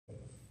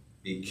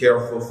Be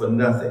careful for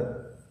nothing,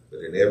 but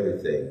in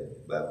everything,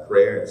 by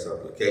prayer and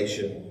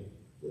supplication,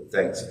 with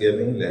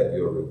thanksgiving, let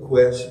your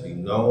requests be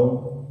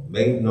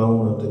made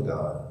known unto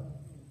God.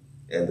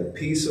 And the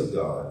peace of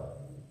God,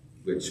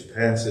 which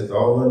passeth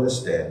all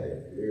understanding,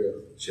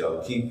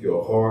 shall keep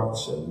your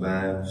hearts and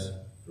minds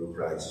through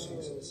Christ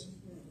Jesus.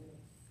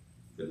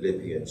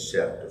 Philippians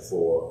chapter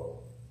 4,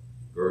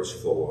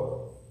 verse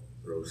 4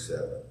 through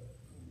 7.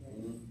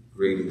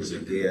 Greetings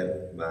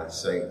again, my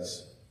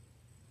saints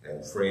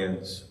and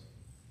friends,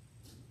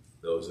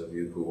 those of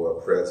you who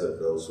are present,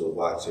 those who are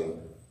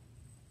watching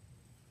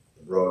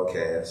the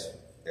broadcast,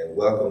 and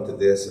welcome to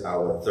this,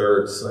 our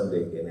third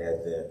Sunday in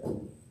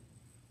Advent,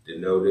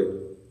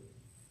 denoted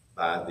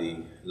by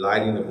the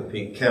lighting of the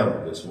pink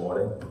candle this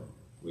morning,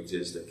 which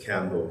is the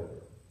candle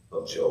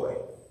of joy.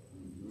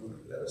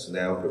 Let us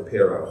now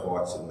prepare our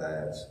hearts and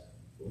minds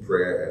for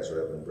prayer as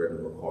Reverend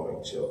Brendan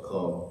McCormick shall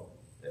come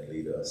and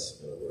lead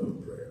us in a word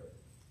of prayer.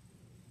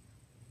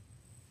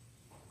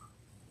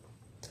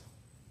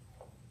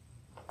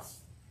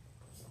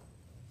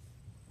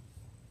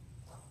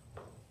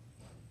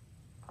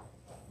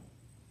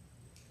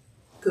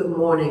 Good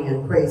morning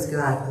and praise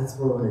God this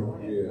morning.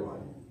 Yeah.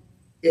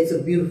 It's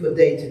a beautiful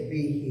day to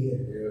be here.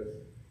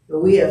 Yeah.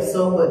 And we have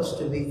so much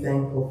to be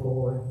thankful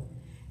for.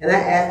 And I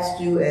asked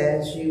you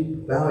as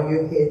you bow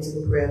your heads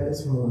in prayer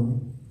this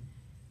morning,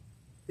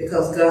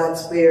 because God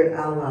spared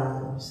our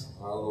lives.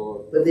 Our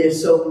Lord. But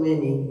there's so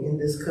many in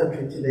this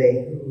country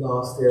today who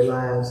lost their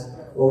lives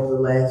over the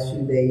last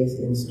few days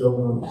in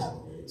storms.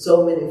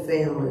 So many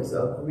families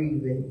are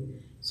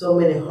grieving. So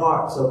many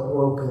hearts are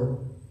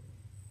broken.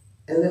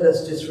 And let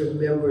us just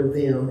remember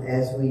them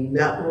as we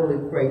not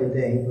only pray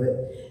today,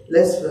 but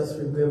let's just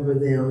remember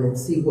them and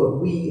see what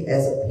we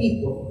as a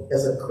people,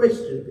 as a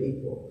Christian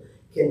people,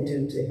 can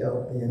do to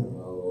help them.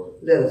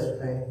 Let us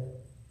pray.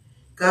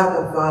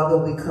 God, my Father,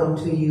 we come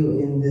to you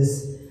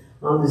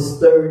on this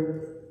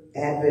third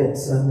Advent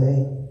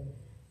Sunday,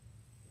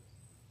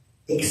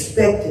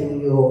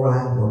 expecting your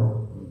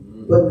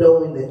arrival, but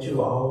knowing that you're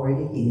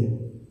already here.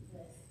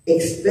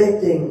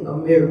 Expecting a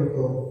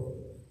miracle,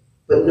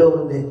 but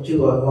knowing that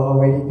you have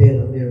already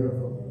been a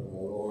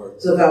miracle.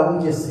 So God,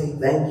 we just say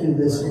thank you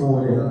this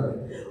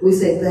morning. We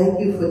say thank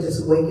you for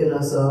just waking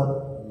us up.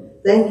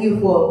 Thank you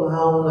for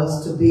allowing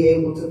us to be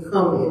able to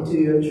come into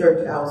your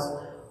church house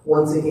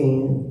once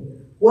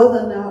again.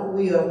 Whether or not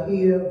we are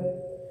here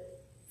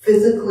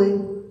physically,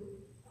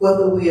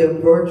 whether we are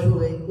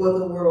virtually,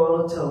 whether we're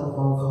on a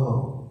telephone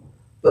call.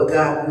 But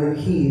God, we're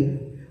here.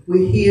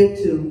 We're here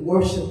to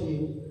worship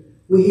you.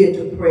 We're here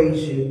to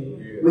praise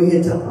you. We're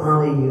here to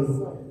honor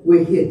you.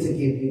 We're here to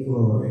give you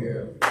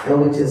glory.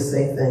 And we just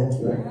say thank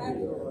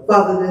you.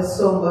 Father, there's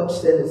so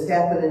much that has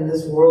happened in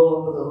this world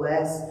over the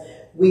last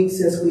week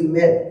since we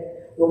met.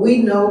 But we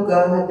know,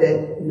 God,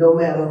 that no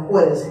matter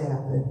what has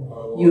happened,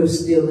 you're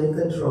still in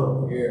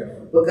control.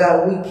 But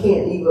God, we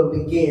can't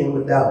even begin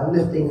without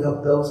lifting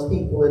up those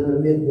people in the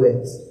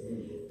Midwest.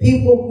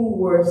 People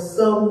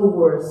some who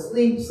were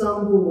asleep,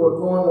 some who were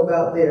going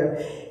about their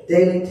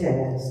daily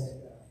tasks,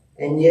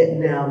 and yet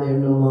now they're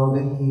no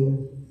longer here.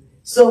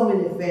 So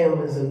many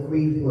families are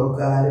grieving, oh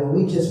God, and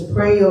we just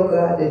pray, oh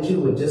God, that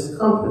you would just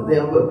comfort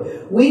them.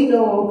 But we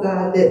know, oh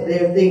God, that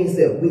there are things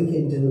that we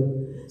can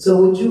do. So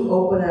would you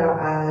open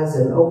our eyes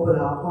and open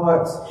our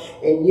hearts,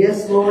 and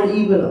yes, Lord,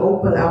 even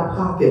open our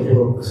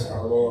pocketbooks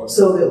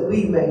so that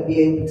we may be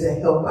able to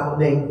help our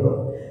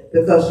neighbor.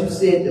 Because you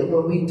said that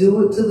when we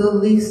do it to the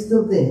least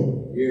of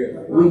them,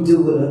 we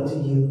do it unto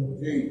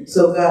you.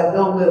 So God,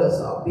 don't let us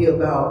all be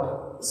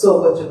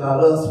so much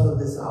about us for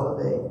this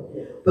holiday.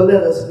 But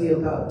let us be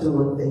about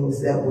doing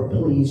things that would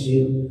please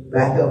you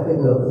by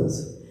helping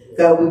others.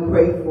 God, we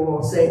pray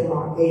for St.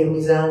 Mark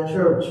AME Zion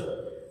Church.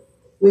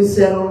 We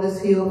sat on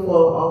this hill for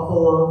an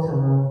awful long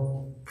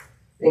time.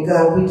 And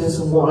God, we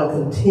just want to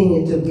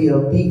continue to be a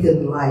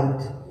beacon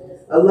light.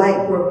 A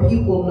light where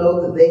people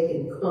know that they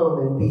can come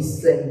and be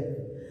safe.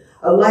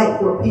 A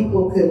light where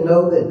people can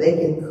know that they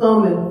can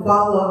come and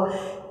follow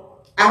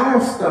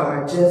our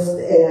star just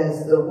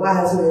as the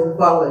wise men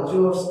followed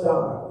your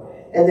star.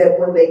 And that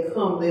when they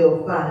come,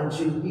 they'll find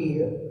you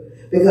here.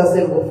 Because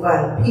they will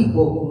find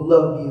people who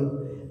love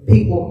you,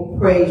 people who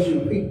praise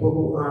you, people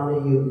who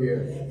honor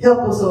you.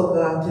 Help us, oh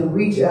God, to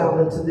reach out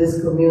into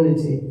this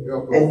community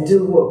and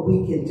do what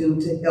we can do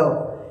to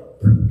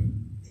help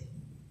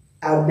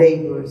our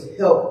neighbors.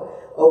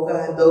 Help, oh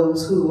God,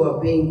 those who are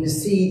being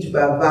besieged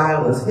by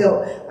violence.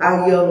 Help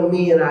our young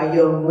men, our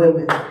young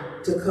women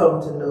to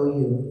come to know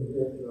you.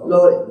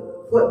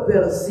 Lord, what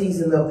better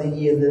season of the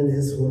year than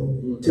this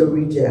one to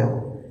reach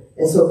out?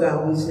 And so,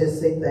 God, we just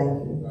say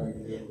thank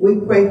you. We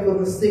pray for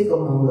the sick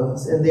among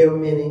us, and there are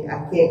many.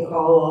 I can't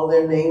call all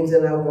their names,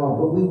 and I won't,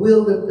 but we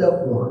will lift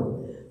up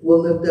one.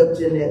 We'll lift up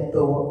Jeanette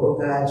Thorpe, oh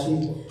God.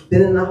 She's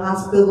been in the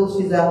hospital.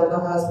 She's out of the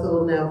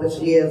hospital now, but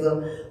she has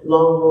a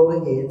long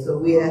road ahead. So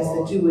we ask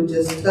that you would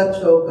just touch,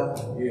 oh God.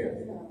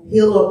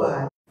 Heal her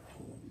body.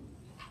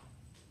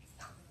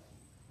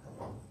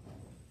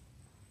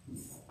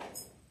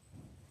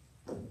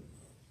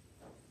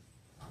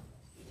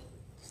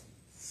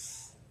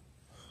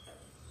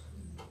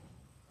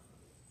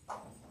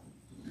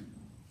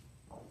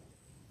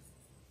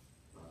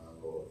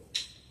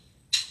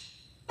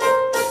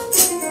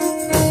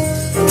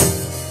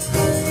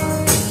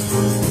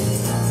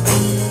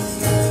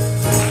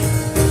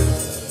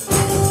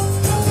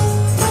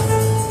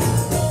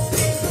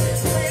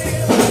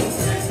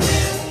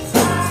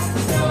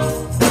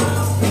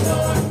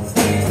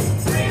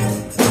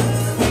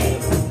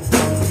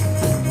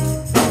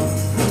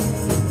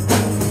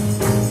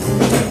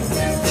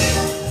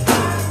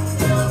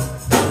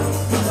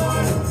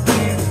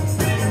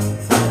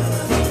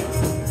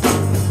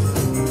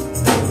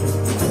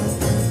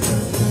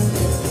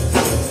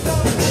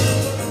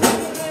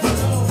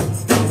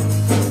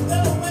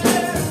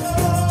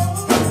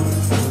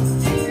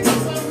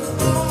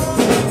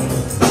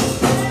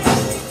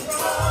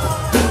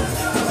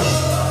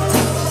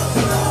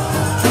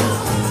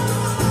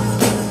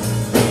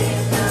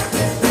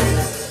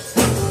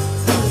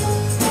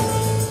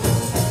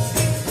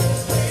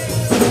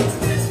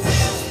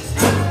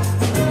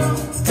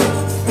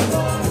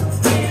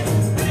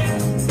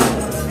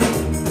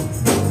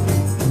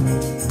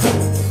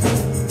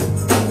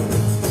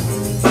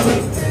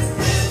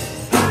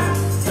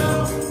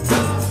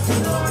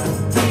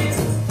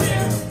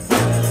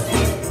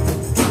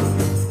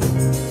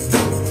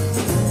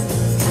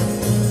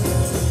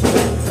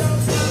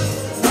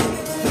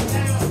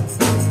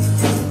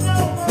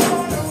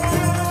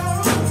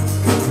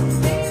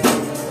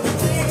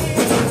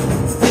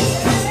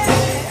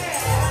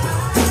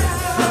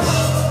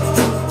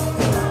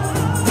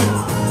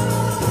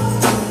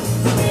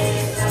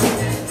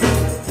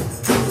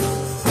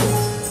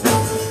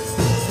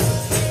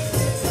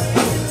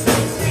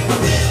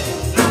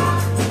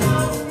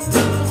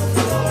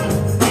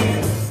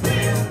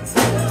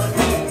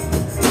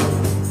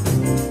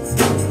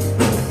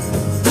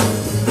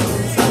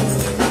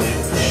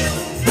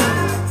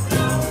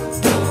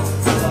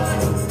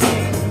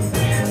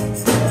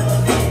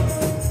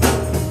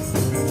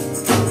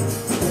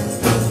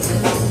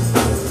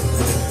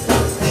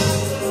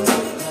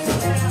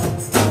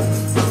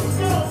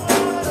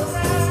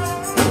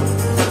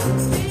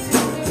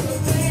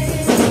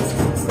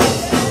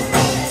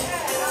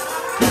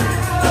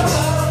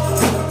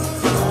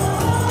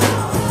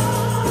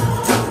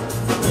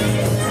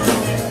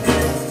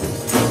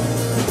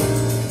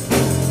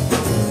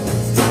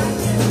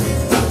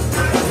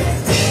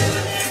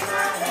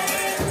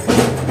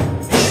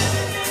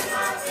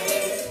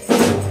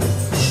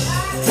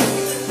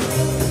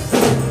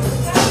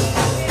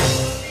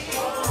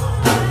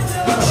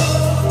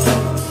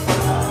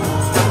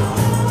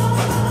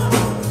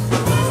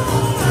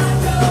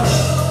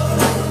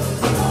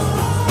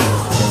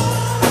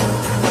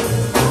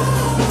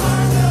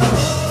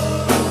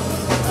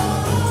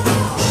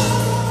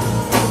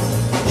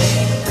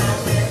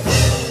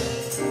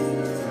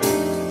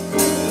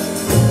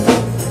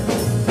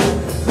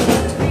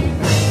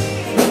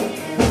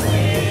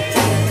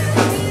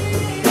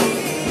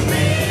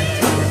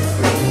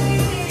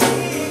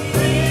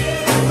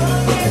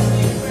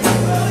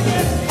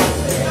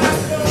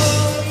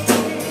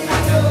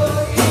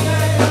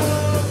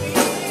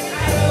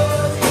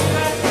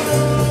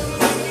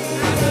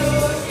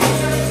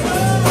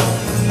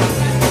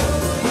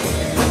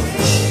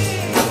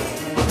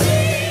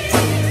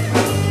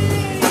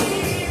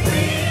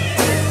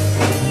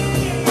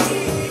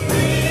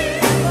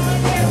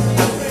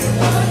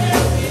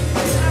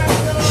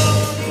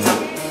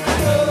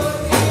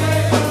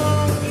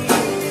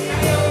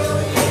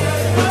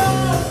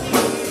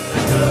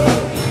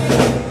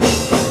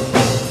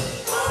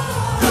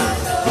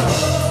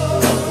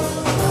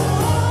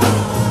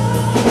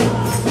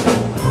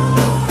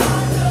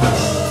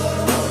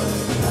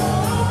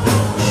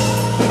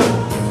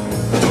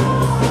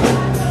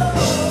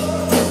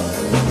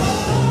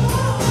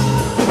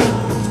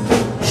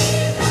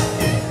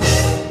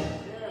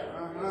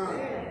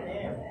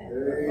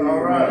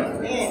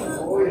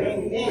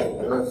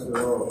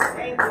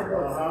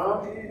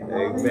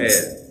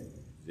 Amen.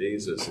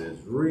 Jesus is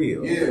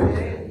real.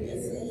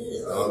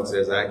 The song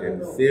says, I can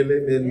feel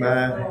him in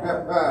my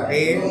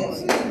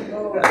hands. I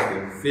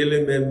can feel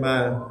him in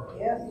my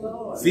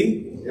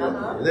feet. Is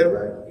that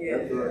right?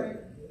 That's right.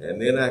 And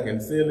then I can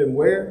feel him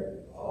where?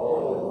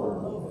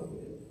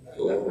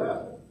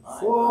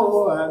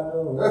 Oh, I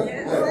know.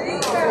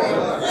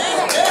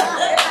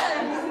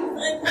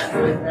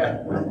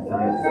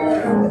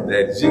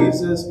 That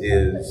Jesus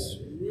is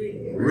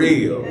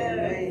real.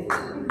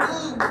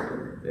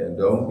 And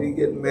don't be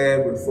getting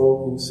mad with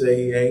folk who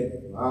say he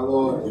ain't. My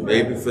Lord.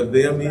 Maybe for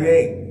them he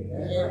ain't.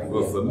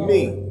 But for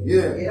me,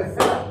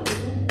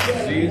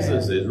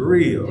 Jesus is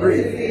real.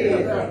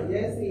 Amen.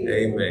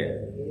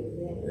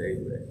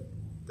 Amen.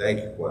 Thank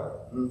you, choir.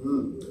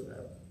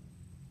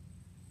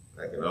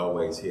 I can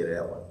always hear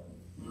that one.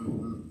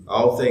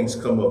 All things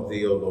come of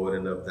thee, O Lord,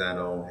 and of thine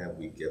own have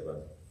we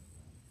given.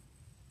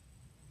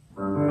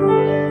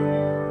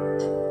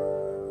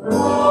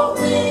 All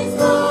things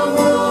come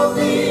of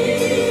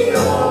thee, O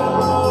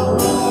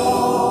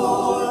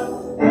Lord,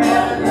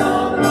 and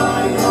of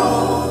thine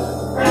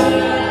own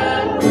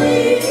have we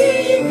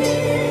given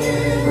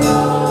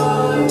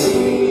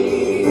thee.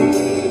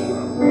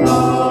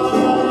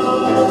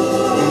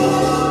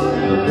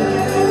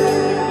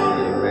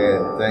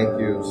 Amen. Thank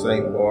you,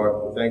 St. Mark.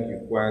 Thank you,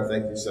 choir.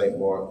 Thank you, St.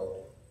 Mark,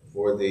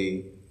 for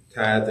the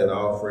tithe and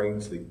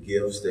offerings, the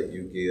gifts that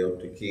you give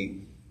to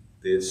keep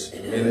this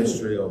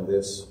ministry on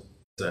this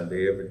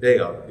Sunday. Every day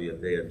ought to be a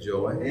day of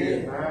joy.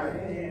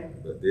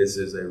 Amen. But this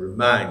is a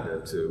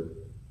reminder to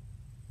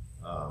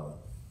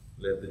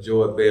let the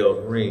joy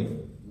bells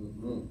ring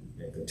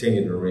and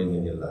continue to ring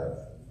in your life.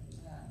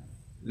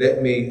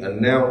 Let me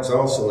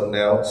also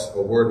announce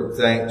a word of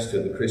thanks to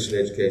the Christian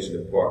Education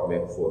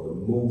Department for the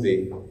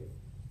movie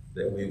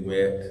that we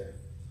went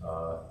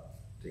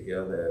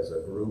together as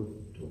a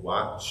group to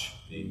watch,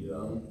 the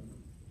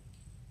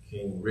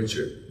King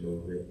Richard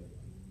movie.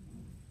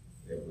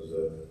 It was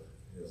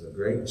a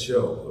great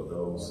show for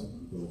those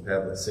who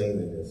haven't seen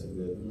it. It's a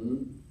good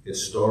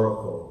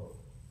historical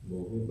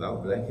movie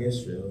about Black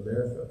history in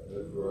America.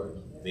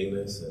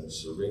 Venus and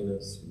Serena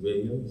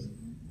Williams,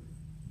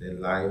 their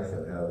life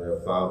and how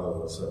their father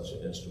was such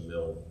an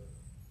instrumental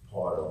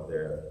part of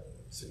their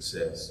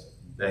success.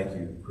 Thank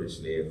you,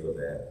 Christian Ed, for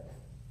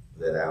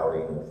that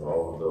outing and for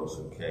all of those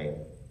who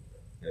came.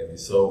 And if you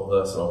saw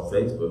us on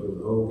Facebook, it was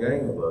a whole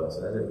gang of us.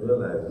 I didn't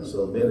realize there were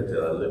so many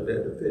until I looked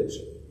at the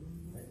picture.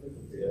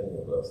 Gang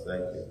of us,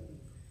 thank you.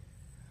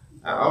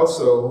 I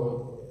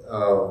also,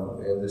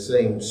 in the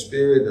same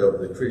spirit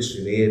of the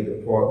Christian Ed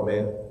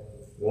department,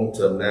 want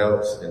to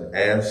announce and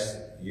ask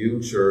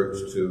you, church,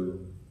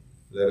 to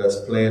let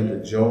us plan to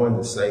join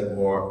the St.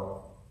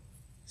 Mark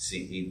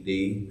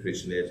CED,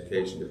 Christian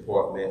Education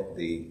Department,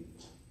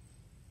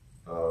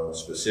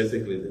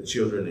 specifically the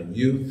Children and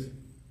Youth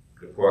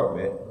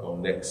Department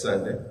on next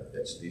Sunday.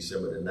 That's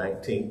December the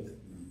 19th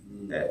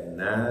at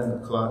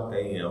 9:00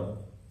 a.m.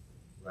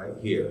 right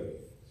here.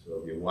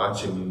 So if you're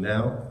watching me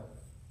now,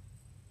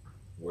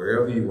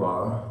 wherever you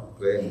are,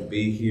 glad to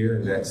be here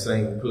in that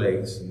same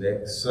place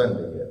next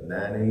Sunday at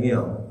 9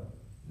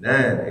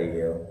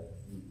 a.m.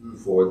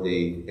 for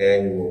the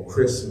annual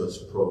Christmas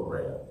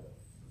program,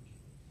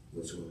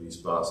 which will be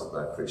sponsored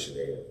by Christian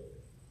Ed,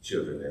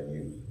 Children and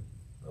Youth.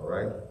 All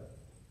right?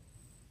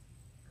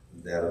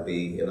 That'll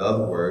be, in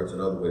other words,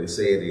 another way to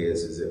say it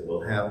is it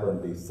will happen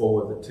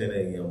before the 10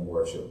 a.m.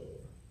 worship.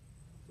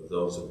 For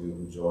those of you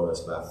who join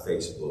us by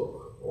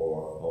Facebook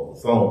or on the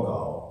phone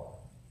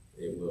call,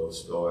 it will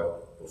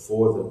start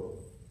before the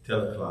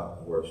 10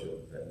 o'clock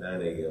worship at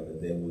 9 a.m.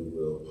 and then we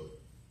will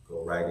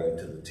go right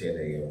into the 10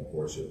 a.m.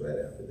 worship right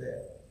after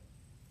that.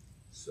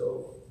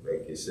 So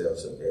make yourself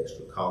some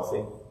extra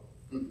coffee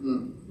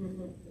and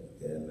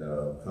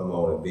come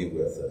on and be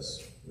with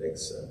us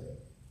next Sunday.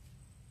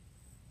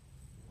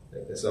 I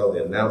think that's all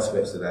the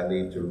announcements that I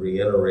need to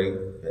reiterate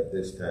at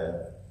this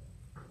time.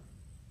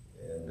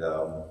 And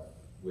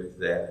with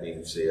that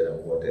being said,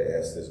 I'm going to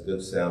ask this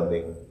good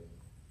sounding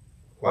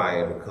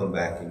choir to come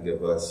back and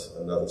give us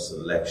another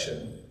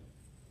selection,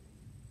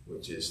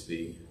 which is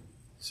the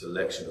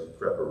selection of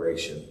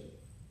preparation.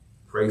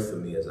 Pray for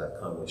me as I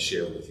come and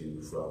share with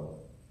you from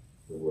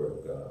the Word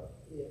of God.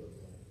 Yeah.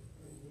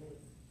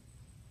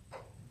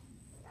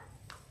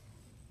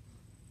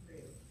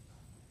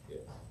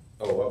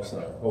 Oh, I'm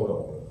sorry. Hold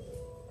on.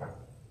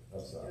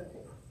 I'm sorry.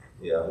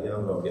 Yeah,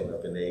 I'm not getting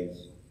up in age.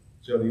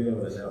 Joe, do you have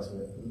an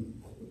announcement?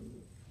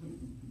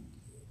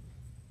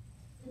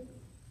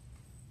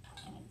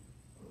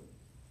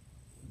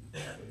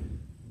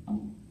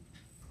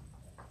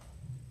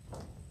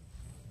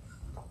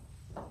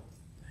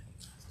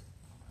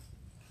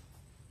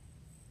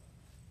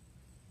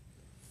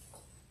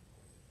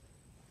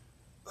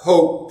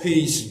 Hope,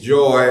 peace,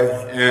 joy,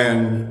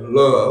 and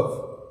love.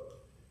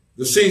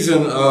 The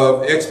season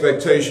of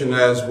expectation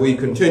as we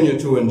continue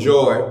to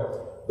enjoy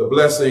the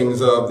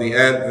blessings of the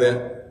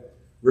Advent,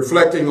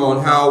 reflecting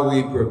on how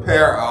we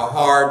prepare our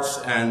hearts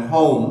and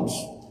homes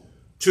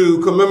to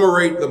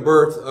commemorate the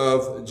birth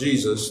of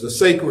Jesus, the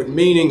sacred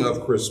meaning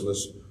of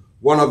Christmas,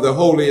 one of the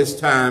holiest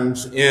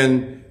times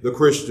in the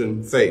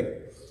Christian faith.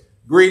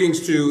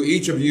 Greetings to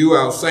each of you,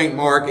 our St.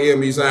 Mark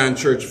AME Zion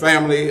Church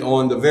family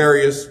on the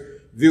various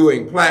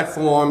viewing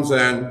platforms,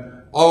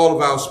 and all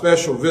of our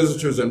special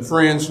visitors and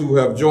friends who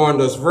have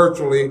joined us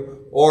virtually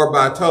or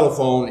by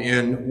telephone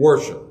in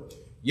worship.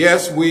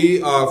 Yes,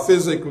 we are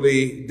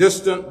physically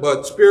distant,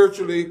 but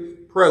spiritually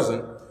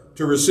present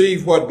to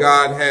receive what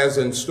God has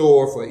in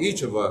store for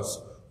each of us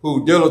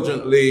who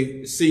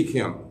diligently seek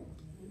him.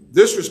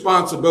 This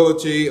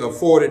responsibility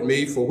afforded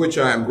me, for which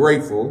I am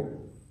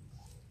grateful,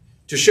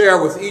 to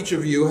share with each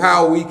of you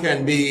how we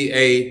can be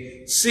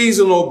a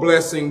seasonal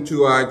blessing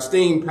to our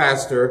esteemed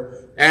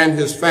pastor and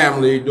his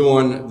family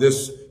during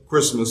this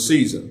Christmas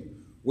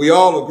season. We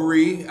all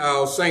agree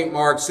our St.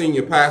 Mark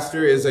senior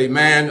pastor is a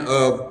man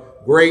of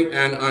great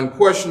and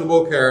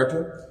unquestionable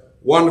character,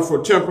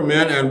 wonderful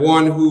temperament, and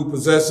one who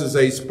possesses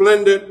a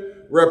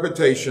splendid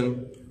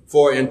reputation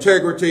for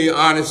integrity,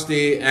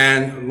 honesty,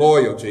 and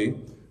loyalty,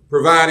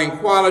 providing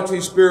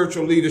quality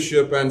spiritual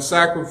leadership and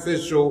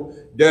sacrificial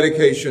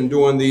dedication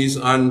during these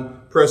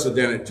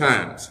unprecedented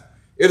times.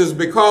 It is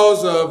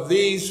because of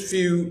these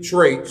few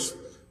traits,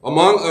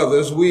 among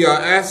others, we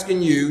are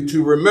asking you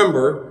to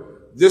remember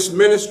this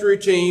ministry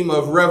team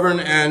of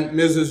Reverend and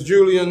Mrs.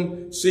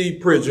 Julian C.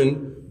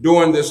 Pridgen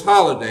during this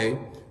holiday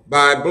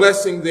by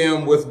blessing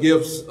them with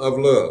gifts of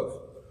love.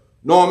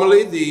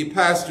 Normally, the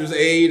pastor's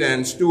aide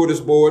and stewardess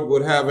board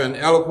would have an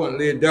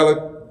eloquently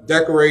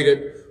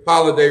decorated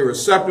holiday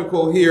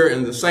receptacle here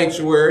in the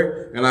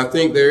sanctuary, and I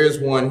think there is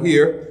one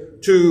here,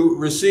 to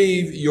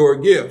receive your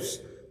gifts.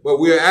 But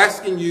we are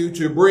asking you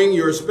to bring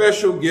your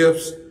special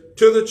gifts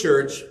to the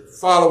church,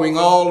 following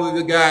all of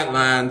the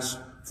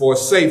guidelines for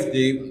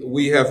safety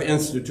we have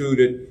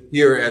instituted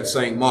here at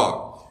St.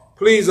 Mark.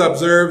 Please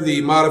observe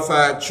the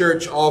modified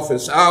church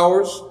office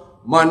hours,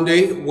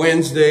 Monday,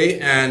 Wednesday,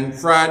 and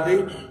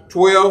Friday,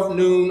 12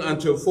 noon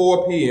until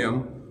 4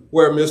 p.m.,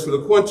 where Ms.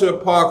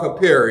 LaQuinta Parker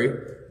Perry,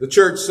 the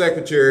church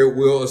secretary,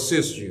 will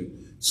assist you.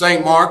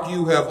 St. Mark,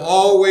 you have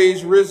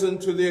always risen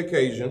to the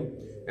occasion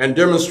and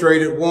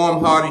demonstrated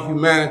warm-hearted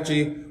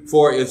humanity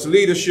for its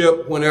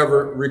leadership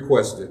whenever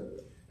requested.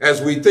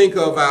 As we think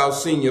of our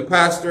senior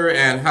pastor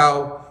and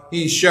how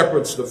he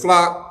shepherds the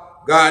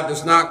flock, God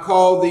does not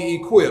call the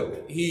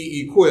equipped,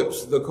 he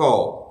equips the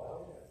called.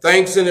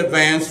 Thanks in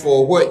advance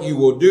for what you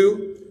will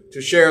do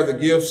to share the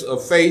gifts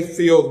of faith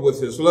filled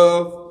with his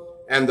love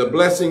and the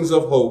blessings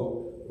of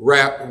hope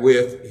wrapped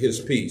with his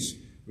peace.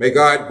 May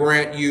God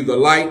grant you the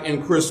light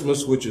in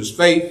Christmas, which is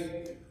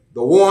faith,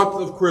 the warmth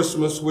of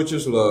Christmas, which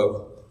is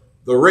love,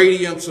 the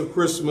radiance of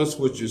Christmas,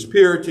 which is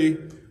purity,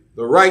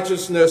 the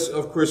righteousness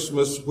of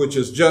Christmas, which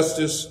is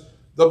justice,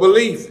 the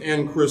belief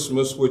in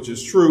Christmas, which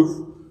is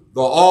truth,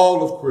 the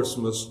all of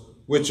Christmas,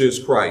 which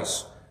is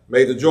Christ.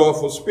 May the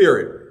joyful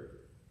spirit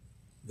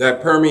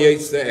that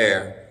permeates the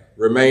air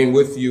remain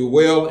with you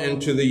well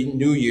into the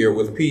new year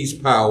with peace,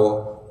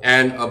 power,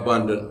 and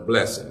abundant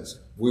blessings.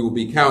 We will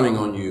be counting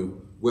on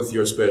you with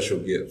your special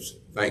gifts.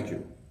 Thank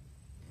you.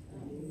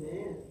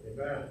 Amen.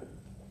 Amen.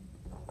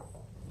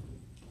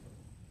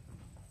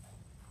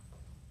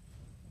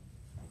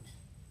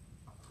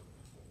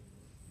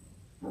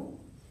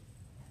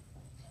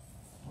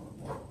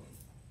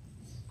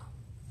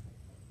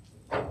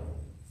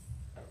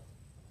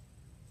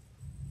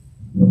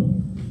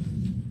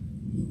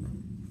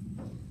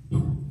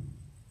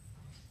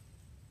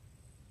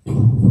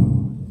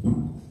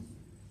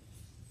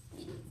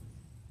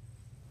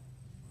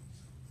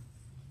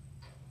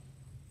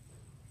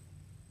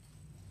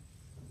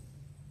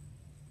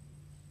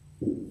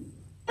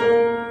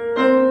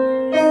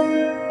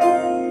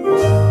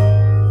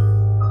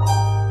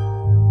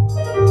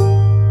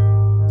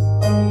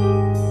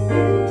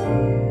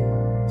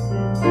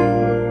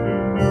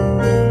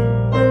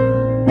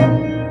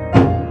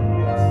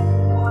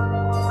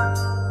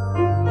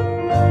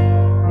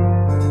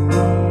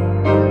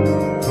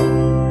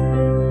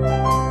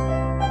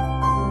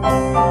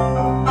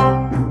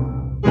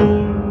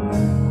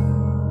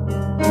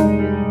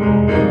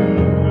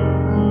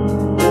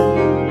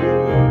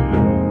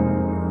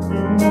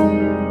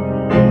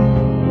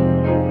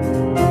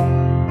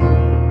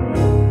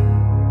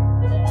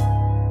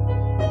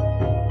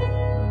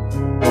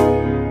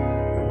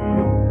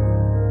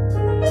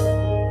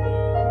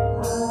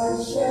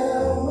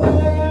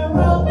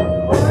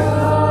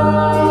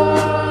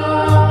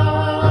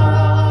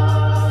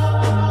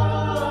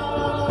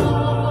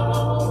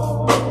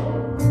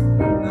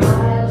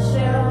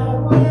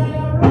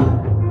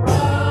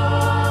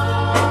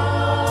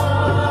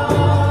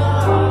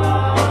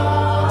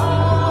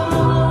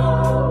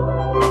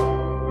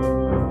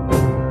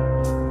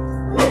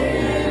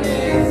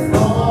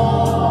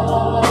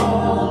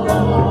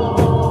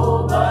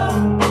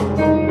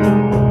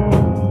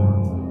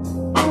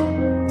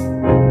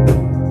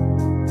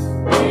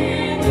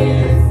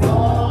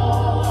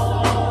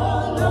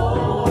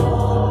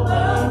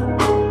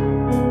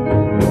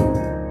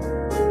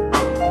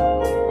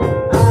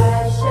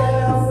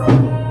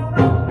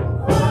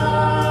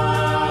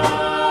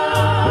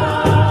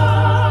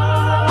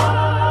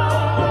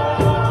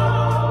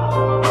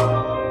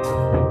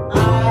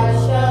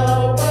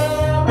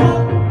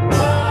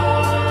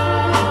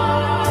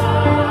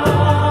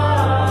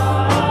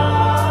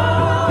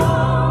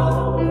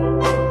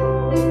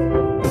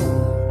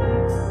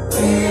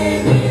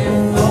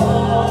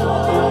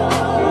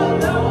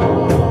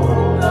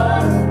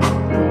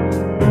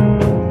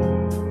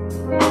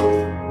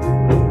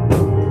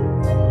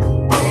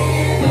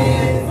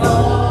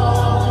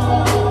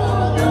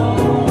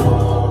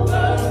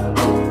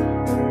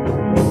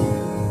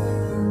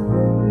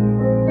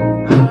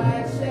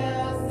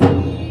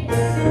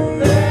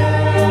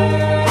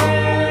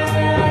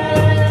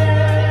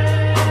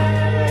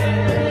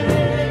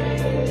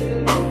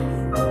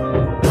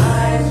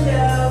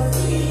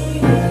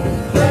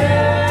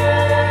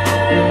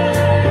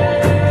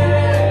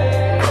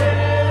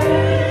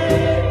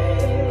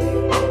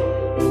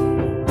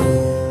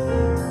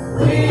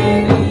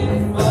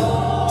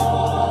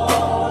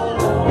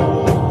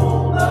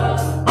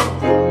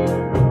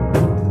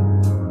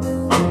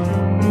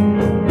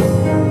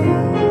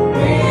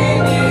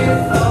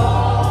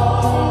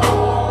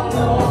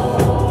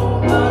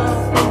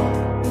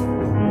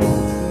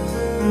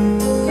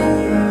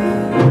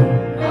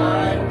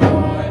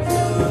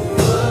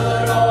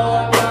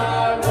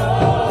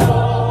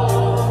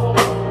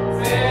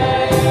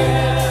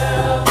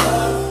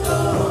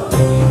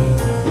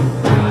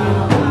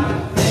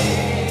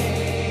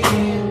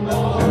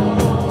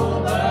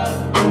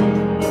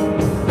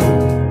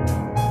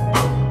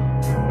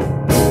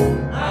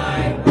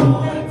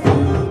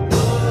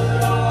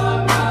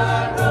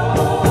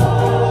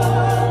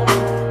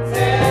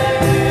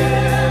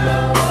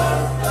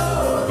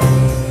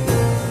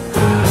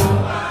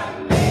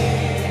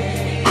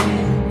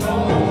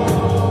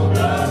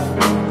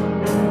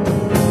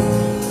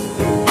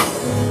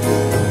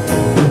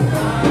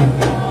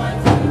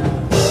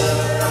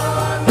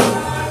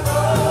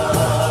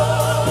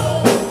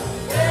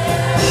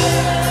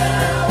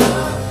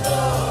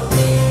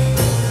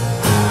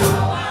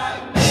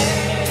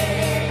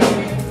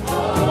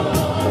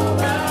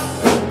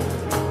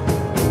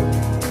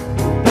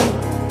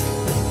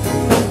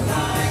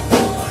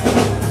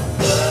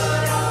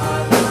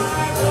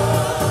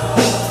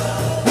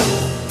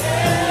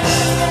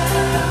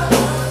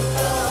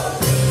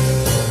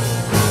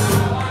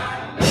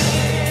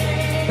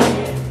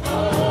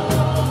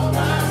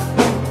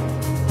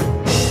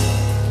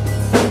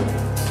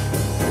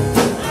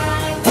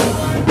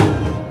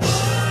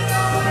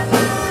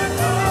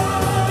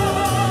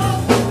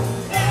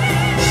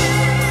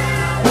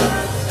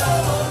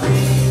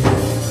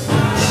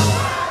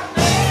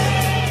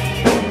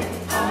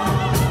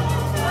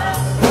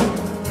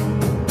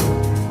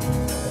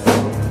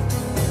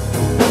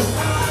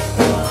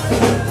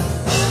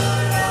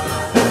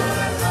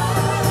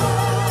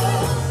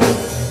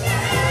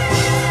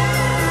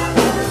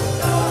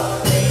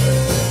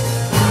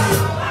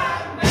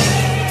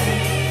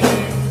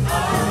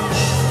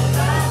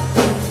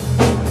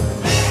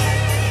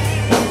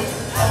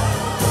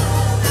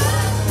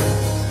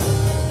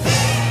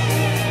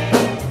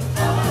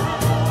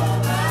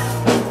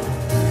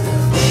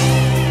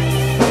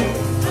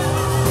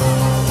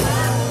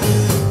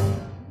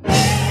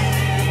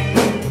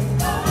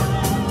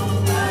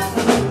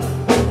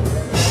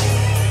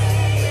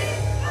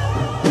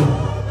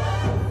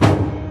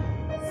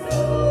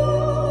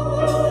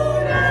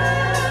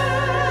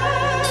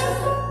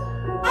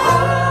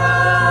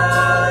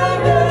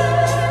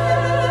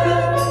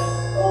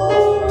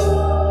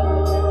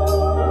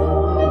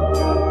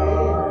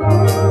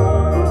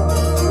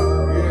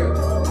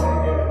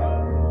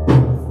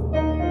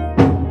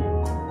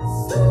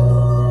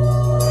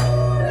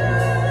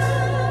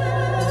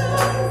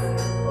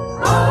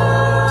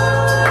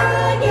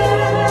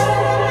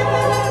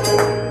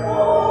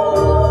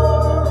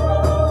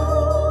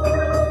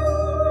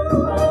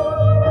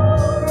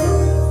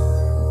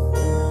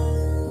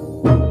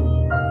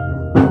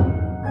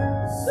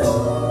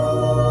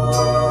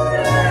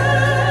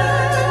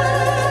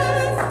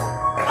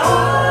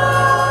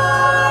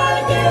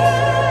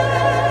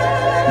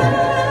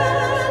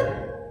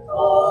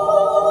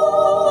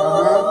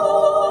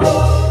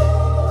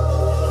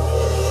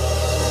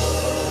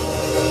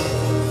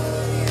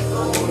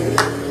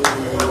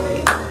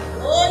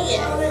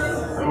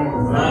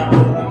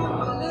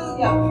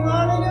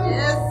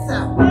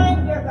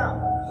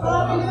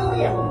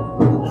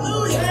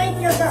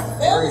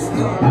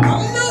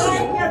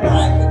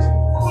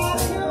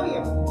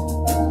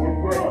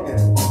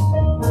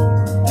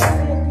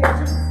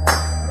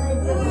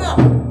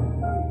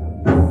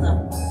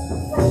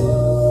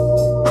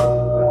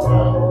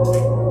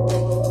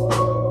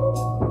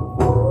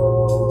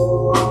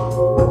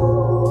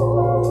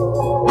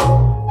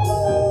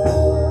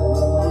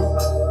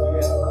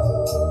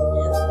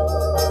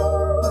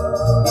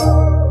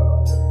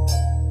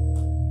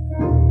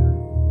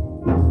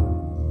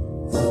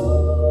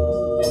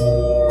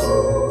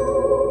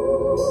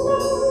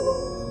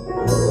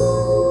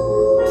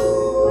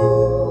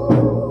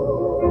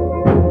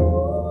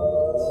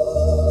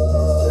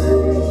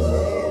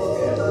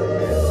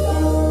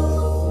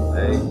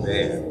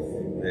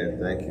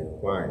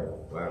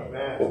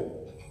 Amen.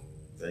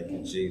 Thank you,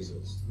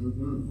 Jesus.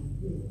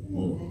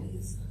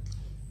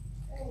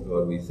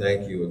 Lord, we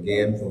thank you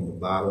again from the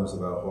bottoms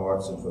of our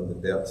hearts and from the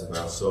depths of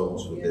our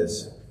souls for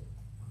this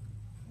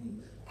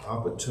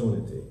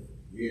opportunity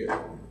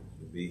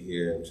to be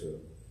here and to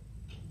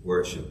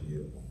worship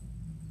you.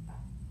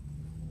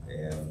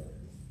 And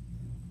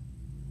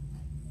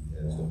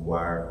as the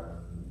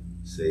choir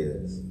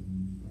says,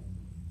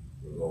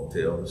 we're going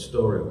to tell the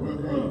story one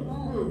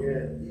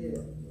day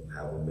of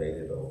how we made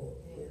it over.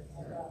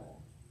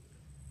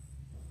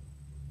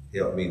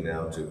 Help me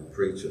now to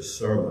preach a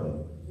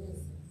sermon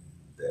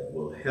that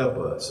will help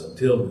us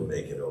until we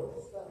make it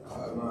over.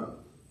 A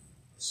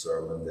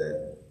sermon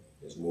that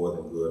is more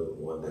than good, but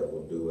one that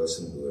will do us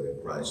some good.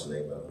 In Christ's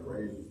name I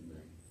pray.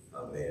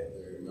 Amen.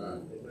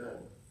 Amen.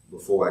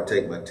 Before I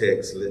take my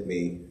text, let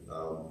me,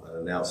 an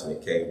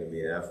announcement came to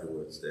me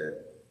afterwards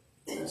that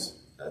is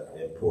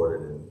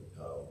important,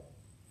 and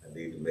I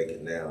need to make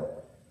it now.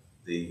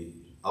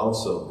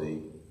 Also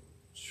the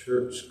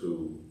church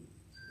school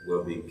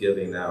will be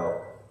giving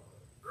out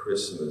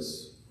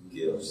Christmas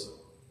gifts,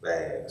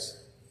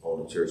 bags, on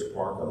the church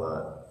parking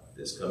lot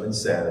this coming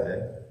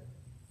Saturday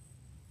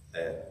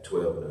at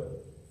 12 noon.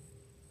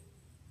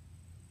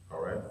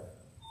 All right?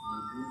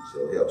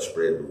 So help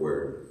spread the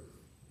word.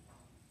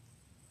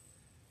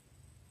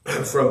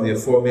 From the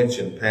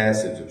aforementioned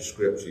passage of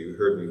Scripture you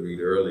heard me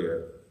read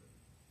earlier,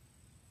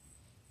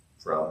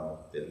 from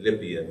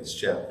Philippians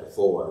chapter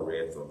 4, I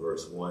read from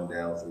verse 1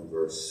 down through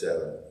verse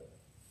 7.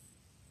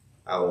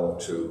 I want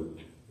to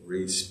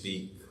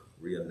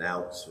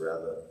re-announce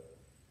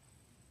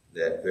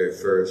that very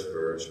first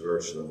verse,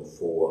 verse number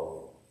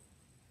 4,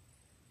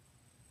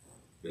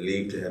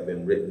 believed to have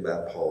been written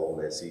by Paul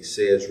as he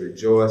says,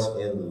 "Rejoice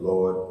in the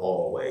Lord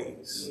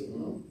always."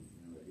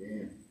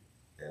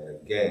 And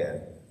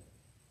again,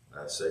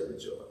 I say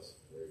rejoice.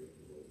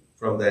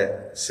 From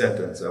that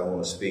sentence, I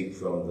want to speak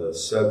from the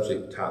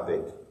subject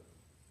topic,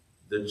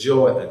 the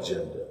joy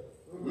agenda.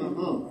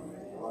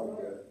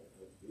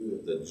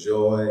 The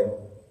joy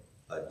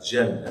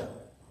agenda.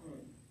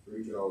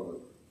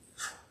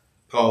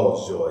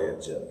 Paul's joy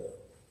agenda.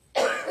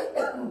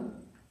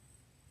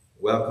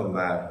 Welcome,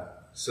 my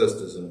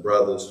sisters and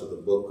brothers, to the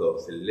book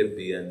of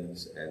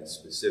Philippians, and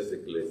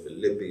specifically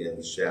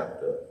Philippians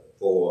chapter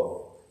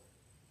 4.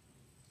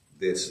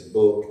 This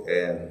book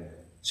and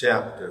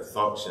chapter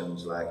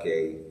functions like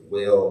a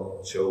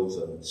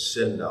well-chosen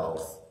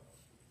send-off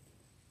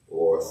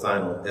or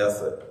final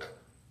effort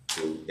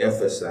to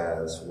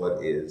emphasize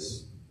what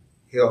is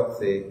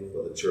healthy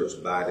for the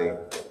church body,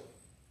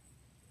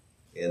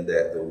 in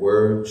that the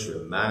words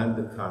remind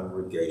the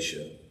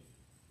congregation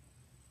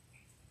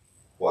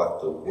what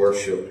the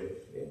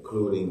worship,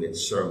 including its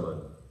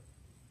sermon,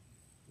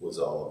 was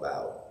all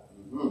about.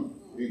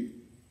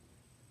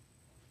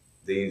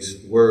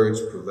 These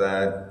words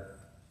provide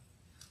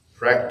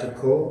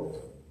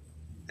practical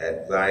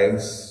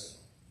advice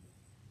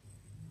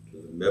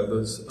to the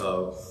members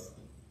of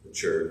the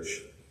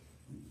church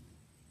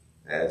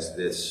as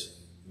this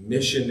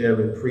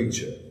missionary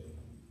preacher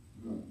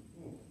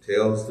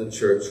tells the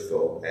church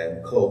folk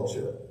and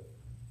culture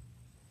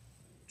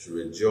to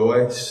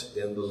rejoice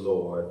in the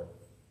Lord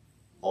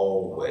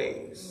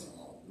always.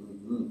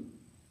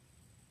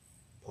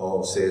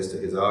 Paul says to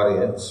his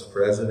audience,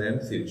 present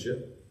and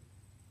future,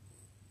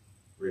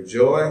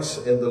 rejoice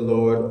in the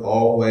Lord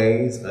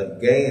always.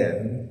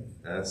 Again,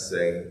 I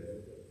say,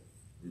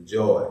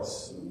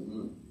 rejoice.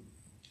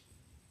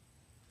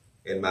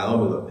 In my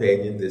humble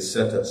opinion, this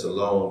sentence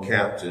alone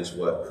captures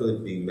what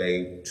could be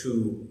made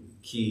two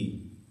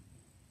key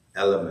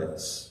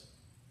elements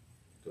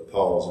to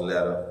Paul's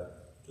letter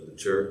to the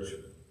church.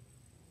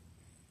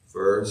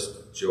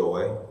 First,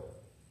 joy.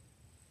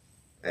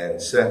 And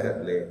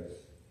secondly,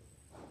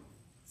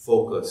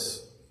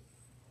 focus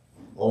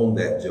on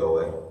that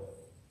joy,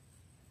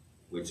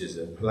 which is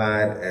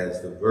implied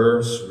as the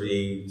verse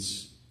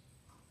reads,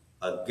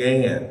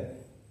 again,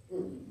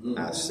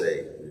 I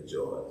say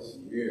rejoice.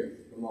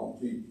 Come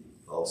on,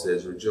 Paul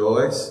says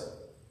rejoice,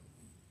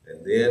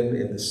 and then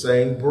in the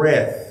same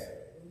breath,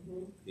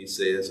 he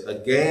says,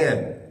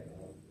 again,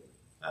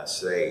 I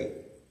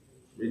say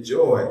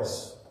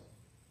rejoice.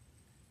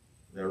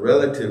 Now,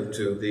 relative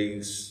to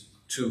these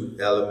two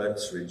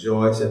elements,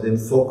 rejoice and then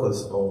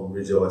focus on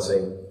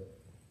rejoicing,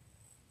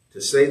 to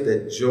say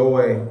that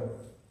joy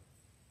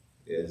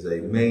is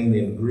a main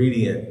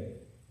ingredient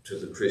to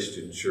the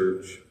Christian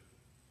church,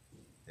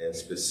 and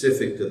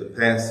specific to the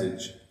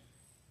passage,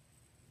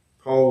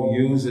 Paul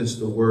uses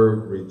the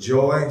word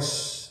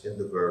rejoice in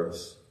the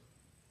verse,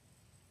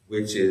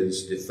 which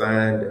is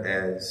defined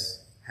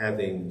as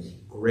having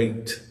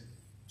great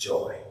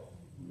joy.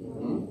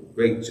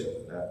 Great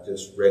joy, not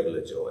just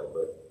regular joy,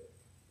 but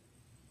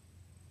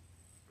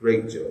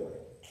great joy.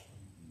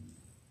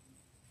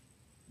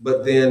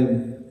 But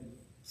then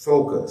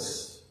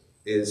focus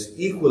is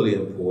equally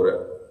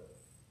important,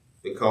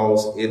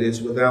 because it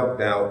is without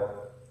doubt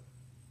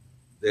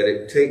that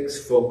it takes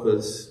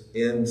focus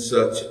in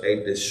such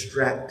a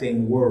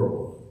distracting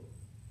world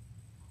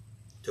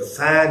to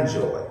find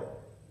joy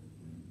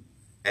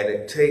And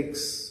it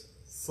takes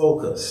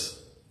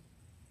focus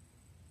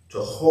to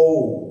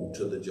hold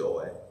to the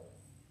joy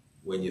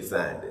when you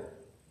find it.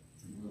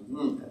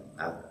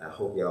 I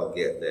hope y'all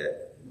get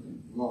that.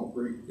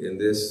 In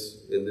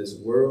this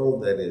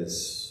world that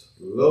is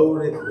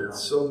loaded with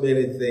so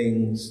many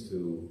things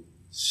to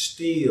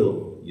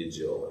steal your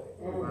joy.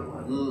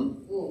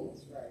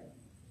 That's right.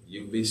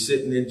 You can be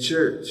sitting in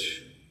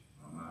church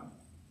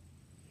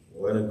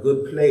or in a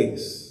good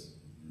place,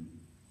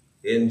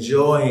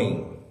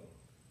 enjoying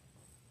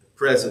the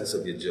presence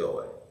of your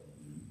joy.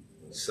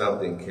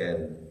 Something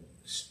can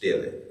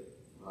steal it.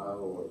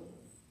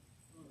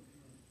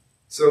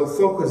 So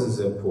focus is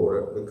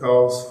important,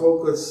 because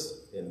focus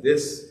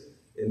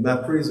in my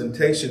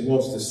presentation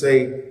wants to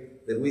say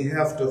that we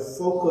have to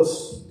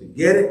focus to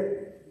get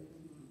it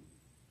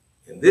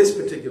in this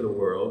particular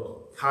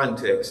world,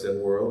 context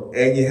and world,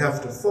 and you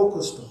have to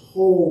focus to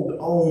hold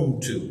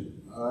on to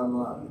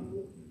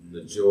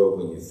the joy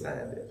when you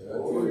find it.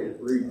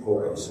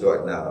 Hope I'm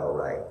starting out all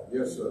right.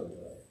 Yes, sir.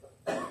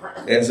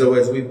 And so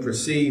as we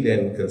proceed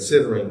in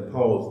considering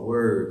Paul's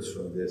words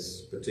from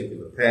this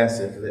particular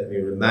passage, let me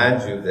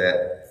remind you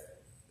that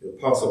the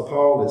Apostle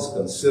Paul is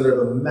considered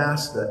a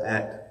master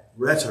at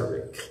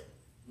rhetoric.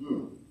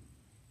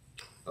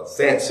 A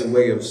fancy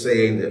way of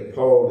saying that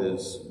Paul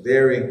is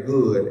very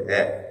good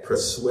at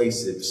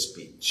persuasive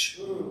speech.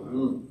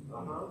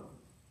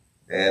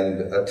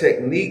 And a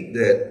technique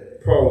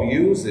that Paul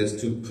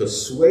uses to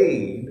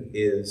persuade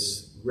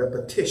is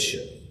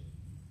repetition.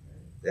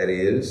 That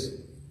is,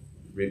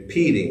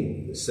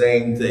 repeating the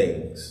same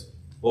things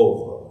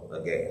over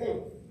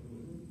again.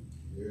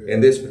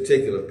 In this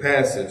particular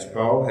passage,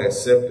 Paul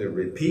has simply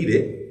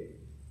repeated,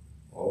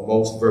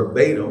 almost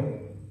verbatim,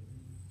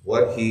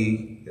 what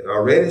he had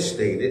already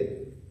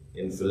stated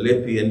in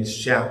Philippians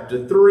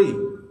chapter 3,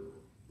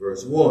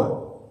 verse 1.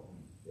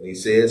 When he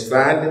says,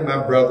 "Finally,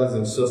 my brothers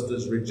and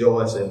sisters,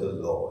 rejoice in the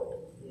Lord."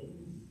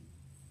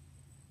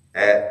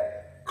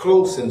 At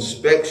close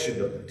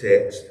inspection of the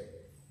text,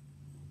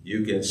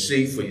 you can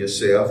see for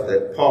yourself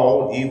that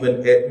Paul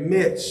even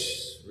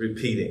admits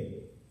repeating.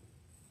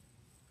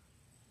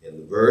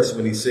 In the verse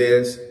when he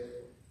says,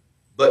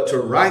 "But to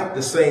write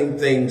the same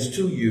things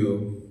to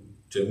you,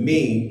 to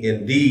me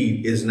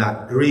indeed is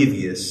not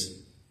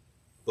grievous,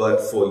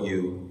 but for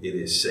you it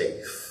is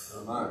safe."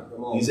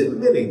 He's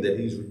admitting that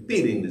he's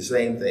repeating the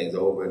same things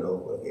over and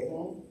over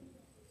again.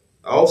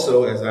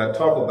 Also, as I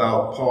talk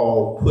about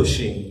Paul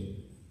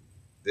pushing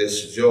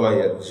this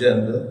joy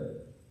agenda,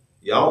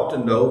 you ought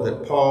to know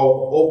that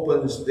Paul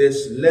opens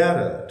this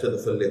letter to the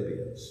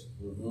Philippians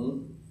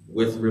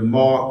with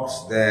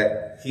remarks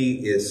that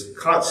he is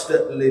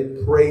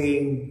constantly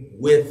praying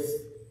with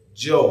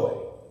joy.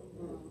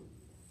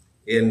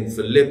 In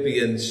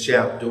Philippians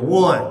chapter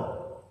 1,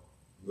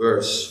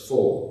 verse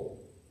 4,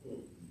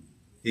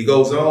 he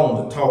goes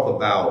on to talk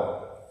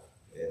about,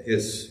 in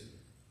his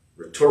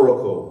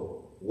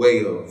rhetorical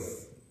way of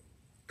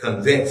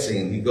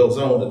convincing, he goes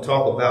on to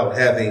talk about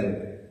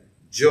having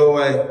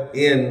joy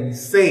in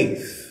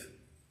faith,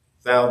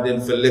 found in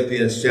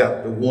Philippians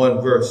chapter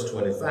 1, verse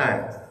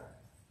 25.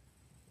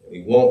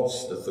 He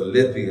wants the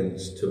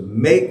Philippians to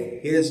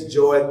make his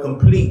joy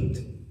complete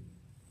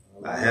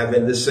by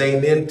having the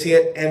same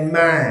intent and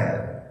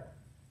mind,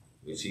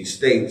 which he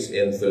states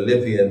in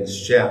Philippians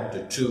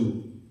chapter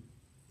 2,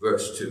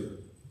 verse 2.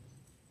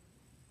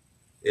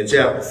 In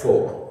chapter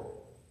 4,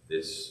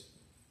 this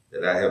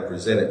that I have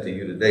presented to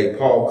you today,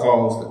 Paul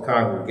calls the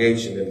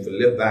congregation in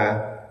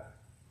Philippi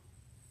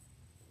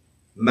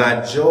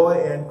my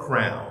joy and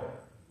crown,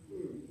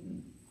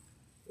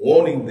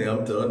 wanting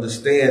them to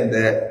understand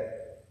that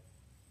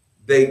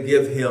they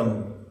give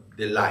him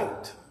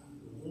delight.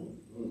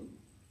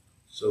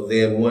 So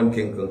then one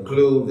can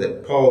conclude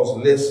that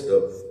Paul's list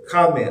of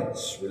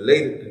comments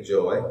related to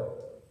joy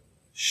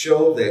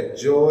show that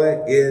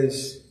joy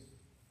is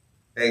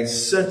a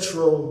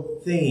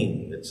central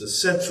theme. It's a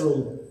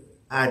central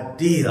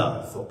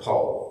idea for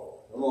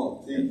Paul.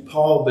 And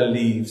Paul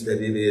believes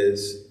that it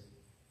is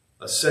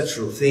a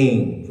central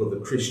theme for the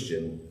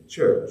Christian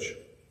church.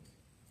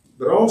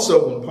 But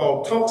also when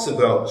Paul talks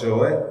about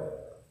joy,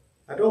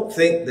 I don't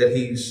think that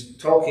he's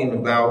talking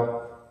about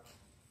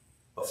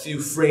a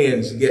few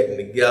friends getting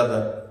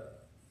together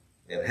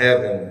and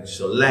having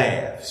some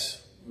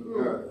laughs.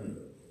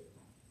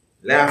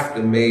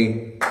 Laughter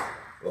may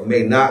or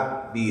may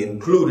not be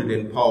included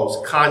in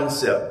Paul's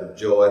concept of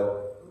joy,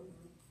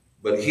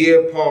 but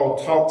here Paul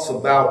talks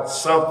about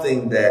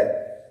something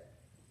that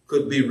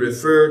could be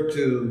referred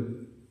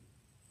to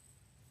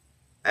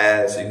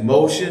as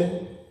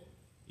emotion,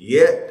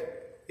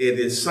 yet it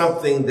is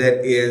something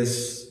that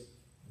is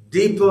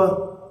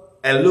deeper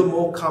and a little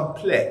more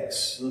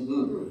complex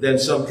than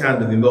some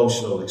kind of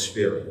emotional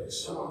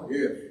experience.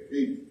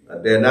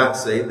 I dare not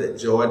say that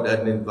joy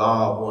doesn't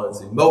involve one's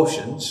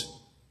emotions,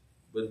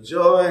 but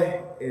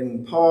joy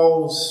in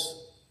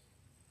Paul's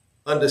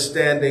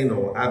understanding,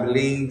 or I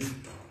believe,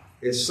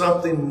 is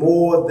something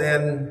more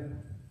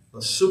than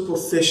a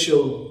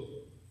superficial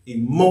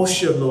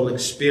emotional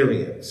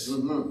experience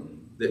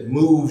that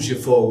moves you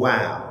for a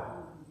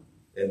while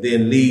and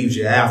then leaves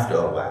you after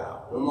a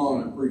while. Come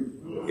on and preach.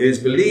 It is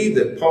believed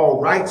that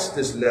Paul writes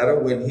this letter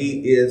when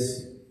he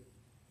is,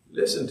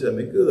 listen to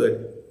me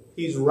good,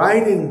 he's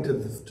writing to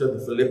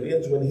the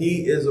Philippians when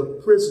he is a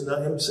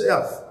prisoner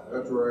himself.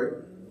 That's right.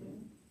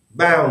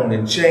 Bound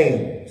in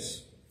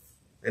chains.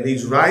 And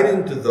he's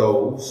writing to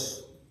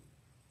those,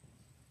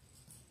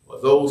 or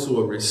those who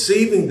are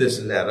receiving this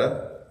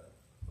letter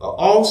are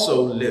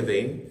also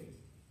living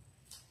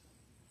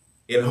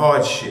in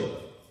hardship.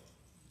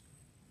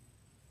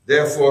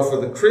 Therefore, for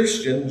the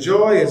Christian,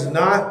 joy is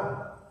not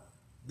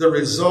the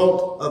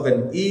result of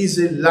an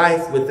easy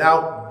life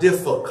without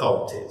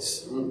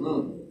difficulties.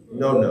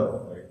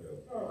 No.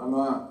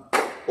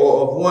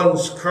 Or of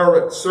one's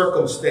current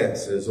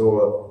circumstances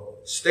or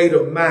state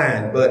of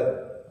mind, but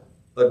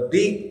a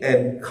deep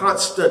and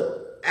constant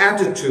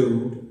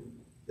attitude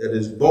that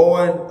is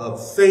born of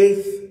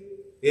faith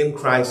in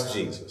Christ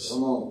Jesus.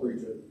 Come on,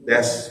 preacher.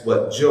 That's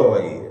what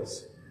joy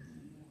is.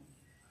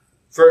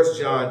 1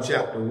 John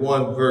chapter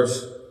 1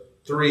 verse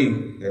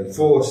 3 and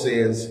 4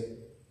 says,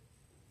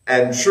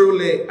 and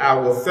truly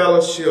our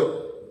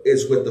fellowship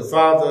is with the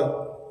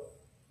Father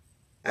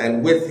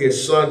and with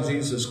his Son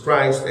Jesus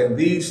Christ, and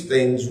these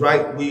things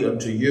write we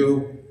unto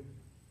you,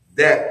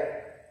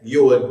 that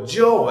your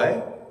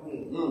joy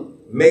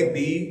may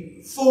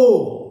be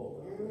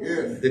full.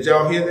 Yes. Did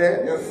y'all hear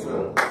that? Yes,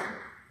 sir.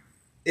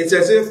 It's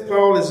as if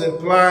Paul is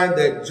implying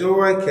that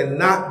joy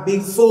cannot be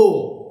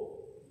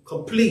full,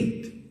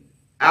 complete,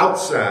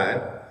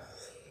 outside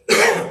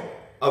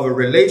of a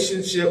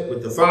relationship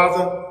with the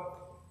Father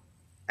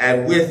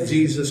and with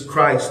Jesus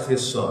Christ,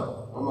 his Son.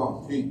 Come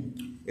on,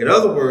 teach. In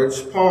other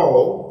words,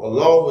 Paul,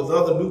 along with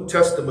other New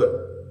Testament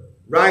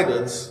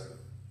writers,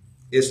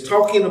 is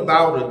talking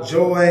about a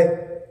joy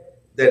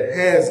that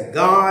has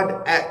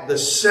God at the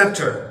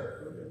center,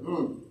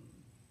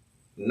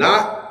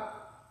 not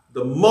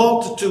the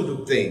multitude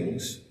of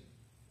things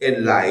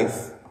in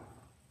life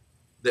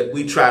that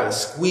we try to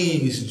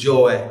squeeze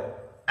joy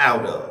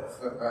out of.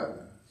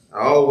 I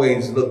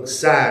always look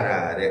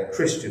side-eyed at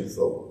Christian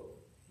folk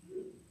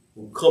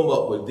who come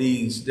up with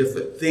these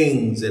different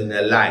things in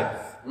their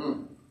life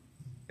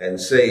and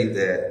say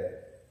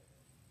that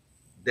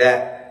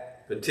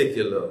that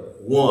particular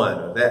one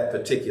or that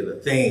particular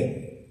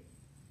thing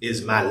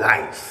is my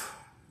life,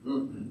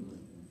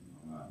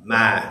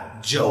 my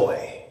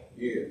joy,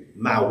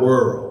 my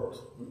world.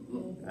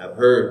 I've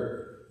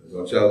heard,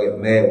 don't y'all get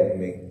mad with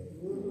me,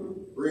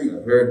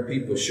 I've heard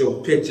people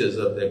show pictures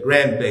of their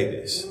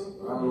grandbabies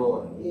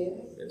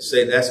and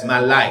say that's my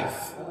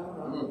life.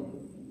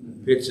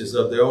 Pictures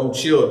of their own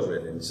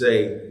children and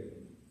say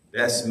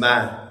that's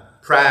my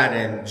pride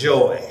and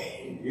joy.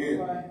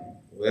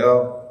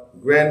 Well,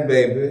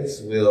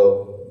 grandbabies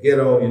will get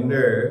on your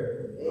nerve.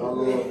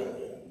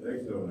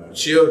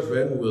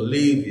 Children will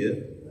leave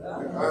you.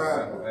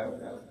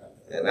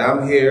 And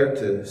I'm here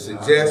to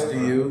suggest to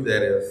you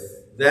that if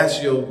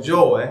that's your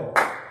joy,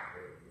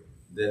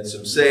 then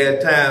some sad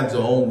times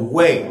are on the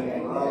way.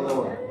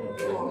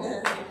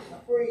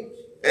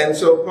 And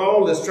so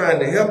Paul is trying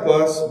to help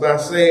us by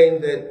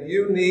saying that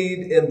you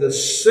need in the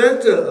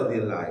center of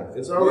your life,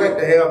 it's all right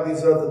to have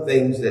these other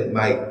things that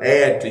might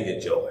add to your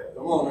joy.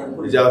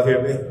 Did y'all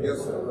hear me? Yes,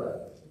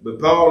 sir. But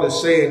Paul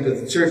is saying to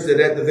the church that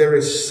at the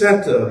very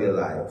center of your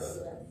life,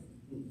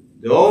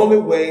 the only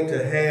way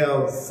to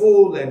have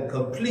full and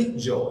complete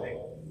joy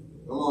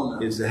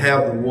is to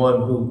have the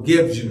one who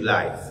gives you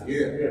life,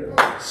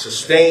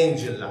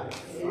 sustains your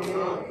life,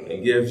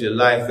 and gives you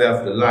life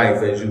after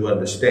life as you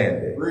understand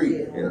it.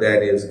 And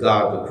that is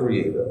God the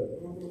Creator.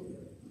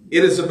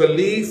 It is a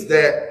belief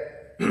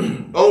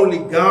that only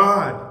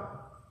God,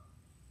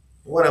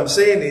 what I'm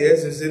saying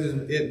is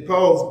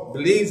Paul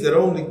believes that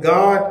only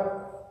God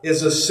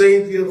is a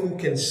Savior who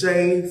can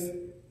save.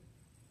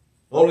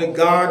 Only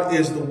God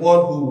is the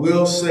one who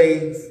will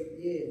save.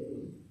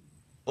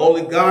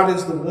 Only God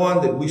is the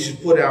one that we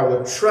should put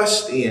our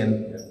trust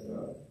in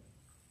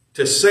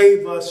to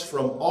save us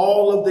from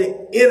all of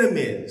the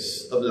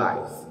enemies of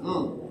life.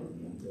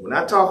 When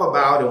I talk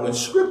about, and when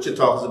Scripture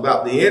talks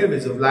about the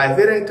enemies of life,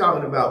 it ain't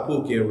talking about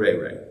Pookie and Ray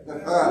Ray,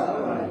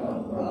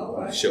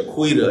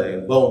 Shaquita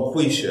and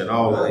Bonquisha and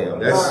all of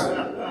them.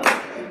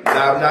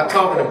 I'm not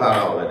talking about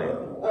all of them.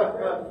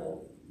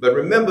 But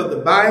remember,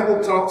 the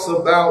Bible talks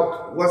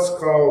about what's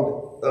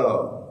called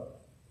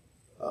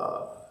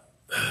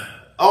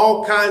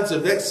all kinds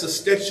of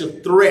existential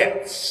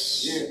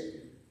threats,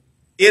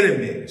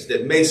 enemies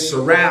that may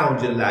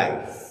surround your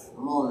life.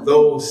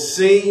 Those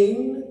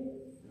seen,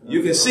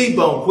 you can see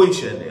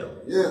Bonquisha in them.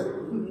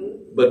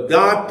 But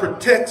God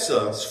protects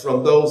us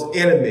from those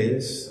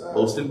enemies,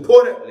 most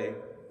importantly,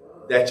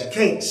 that you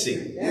can't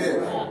see.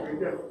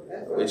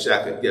 I wish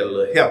I could get a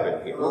little help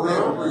in here.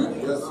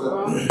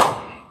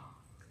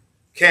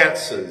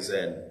 Cancers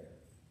and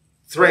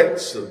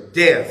threats of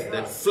death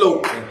that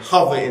float and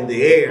hover in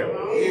the air.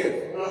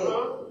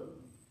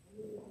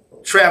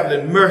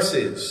 Traveling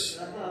mercies.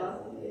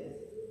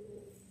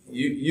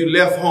 You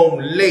left home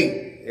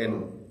late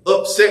and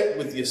upset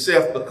with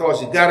yourself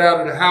because you got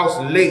out of the house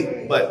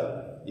late,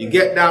 but you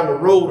get down the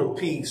road a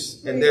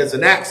piece and there's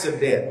an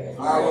accident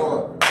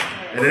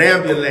and an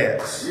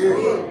ambulance.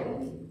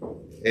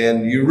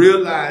 And you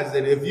realize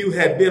that if you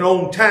had been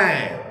on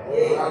time,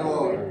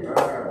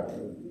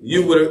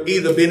 you would have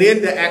either been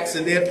in the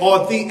accident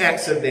or the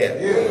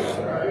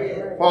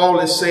accident. Paul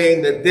is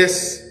saying that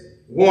this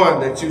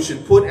one that you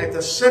should put at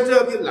the center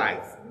of your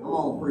life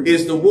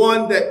is the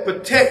one that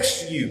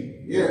protects you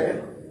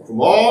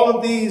from all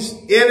of these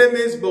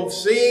enemies, both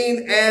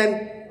seen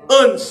and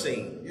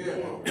unseen.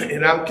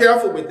 And I'm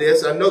careful with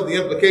this. I know the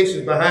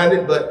implications behind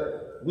it,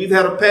 but we've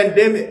had a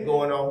pandemic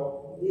going on.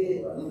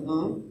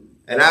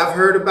 And I've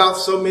heard about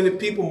so many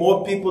people,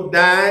 more people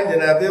dying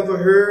than I've ever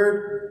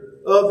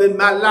heard of in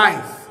my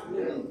life.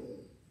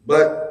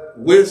 But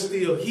we're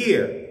still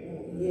here.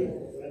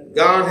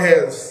 God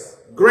has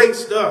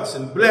graced us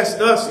and blessed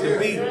us to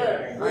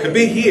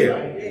be here.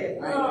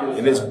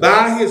 And it's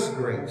by his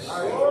grace,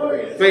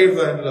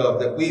 favor, and love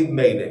that we've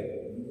made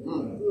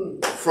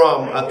it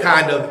from a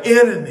kind of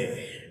enemy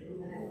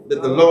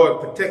that the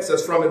Lord protects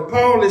us from. And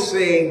Paul is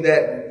saying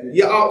that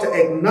you ought to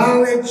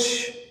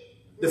acknowledge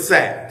the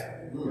fact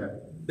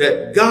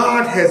that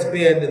God has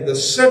been in the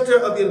center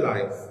of your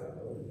life.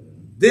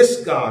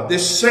 This God,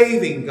 this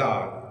saving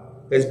God,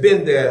 has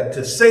been there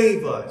to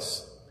save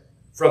us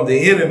from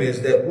the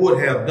enemies that would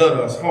have done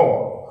us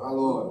harm.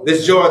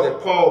 This joy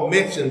that Paul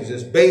mentions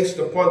is based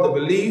upon the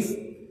belief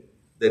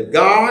that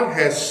God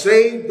has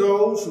saved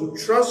those who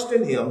trust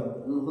in him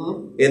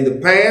in the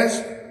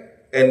past,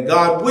 and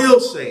God will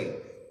save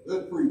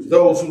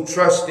those who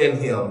trust in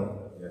him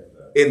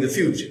in the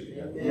future.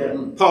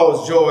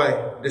 Paul's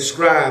joy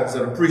describes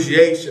an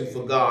appreciation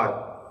for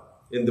God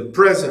in the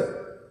present,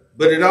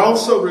 but it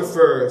also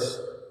refers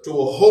to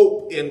a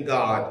hope in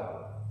God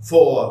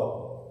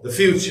for the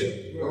future.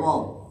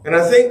 And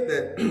I think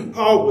that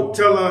Paul would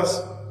tell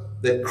us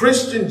that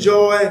Christian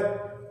joy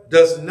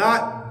does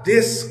not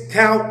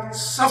discount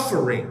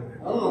suffering.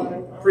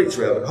 Preach,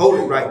 Reverend. Hold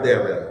it right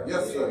there, Reverend.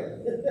 Yes, sir.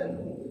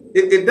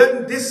 It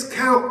doesn't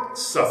discount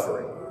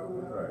suffering.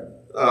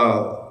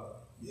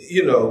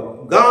 You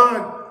know,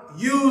 God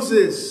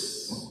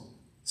uses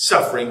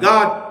suffering.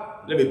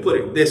 God, let me put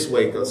it this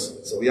way,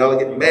 because some of y'all are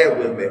getting mad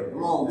with me.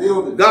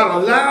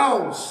 God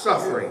allows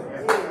suffering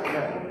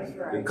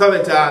to come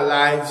into our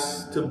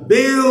lives to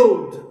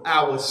build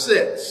our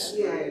sense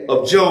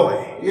of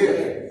joy.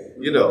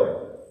 You know,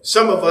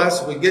 some of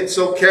us, we get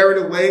so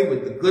carried away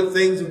with the good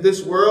things of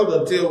this world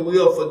until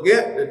we'll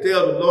forget to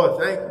tell the Lord,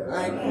 thank you.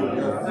 Thank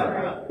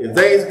you. If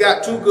things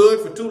got too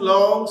good for too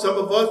long, some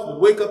of us would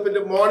wake up in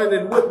the morning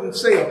and wouldn't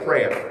say a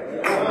prayer.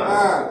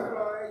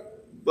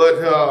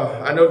 But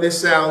I know this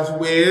sounds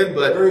weird,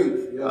 but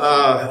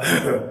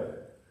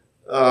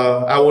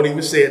I won't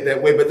even say it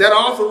that way. But that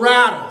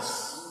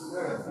arthritis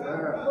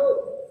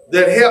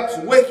that helps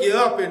wake you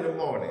up in the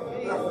morning,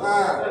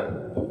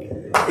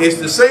 it's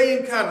the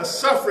same kind of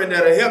suffering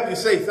that'll help you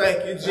say,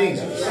 thank you,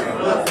 Jesus.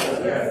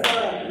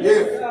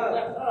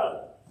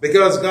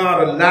 Because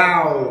God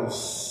allows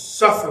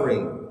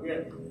suffering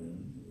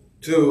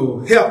to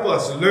help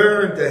us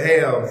learn to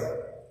have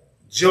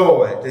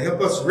joy, to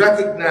help us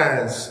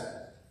recognize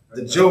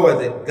the joy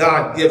that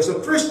God gives. So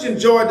Christian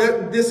joy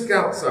doesn't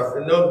discount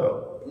suffering,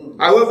 no.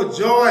 However,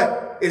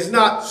 joy is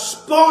not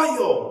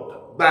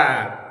spoiled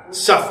by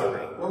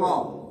suffering. Come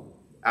on.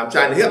 I'm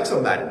trying to help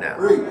somebody now.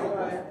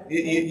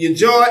 Your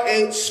joy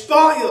ain't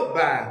spoiled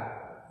by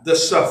the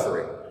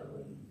suffering.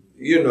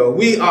 You know,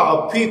 we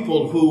are a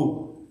people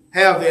who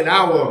have in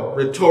our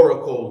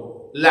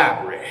rhetorical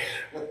library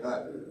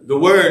the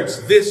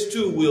words, this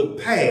too will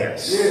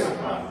pass.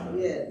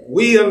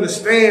 We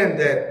understand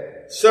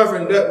that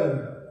suffering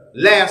doesn't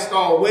last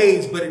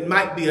always, but it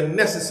might be a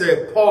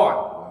necessary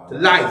part to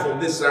life on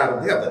this side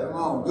of heaven. Come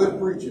on, good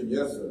preaching,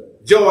 yes, sir.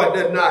 Joy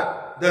does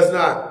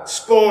not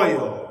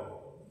spoil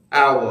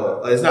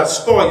is not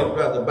spoiled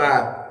rather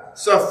by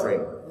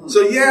suffering.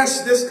 So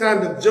yes, this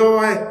kind of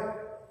joy,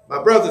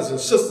 my brothers and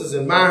sisters,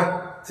 in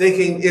my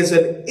thinking, is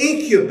an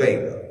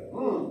incubator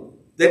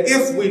that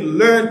if we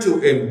learn to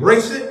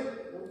embrace it,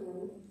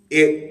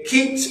 it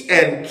keeps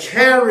and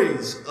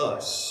carries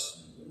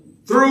us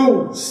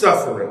through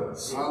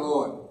sufferings.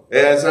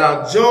 As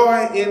our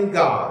joy in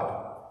God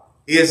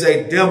is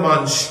a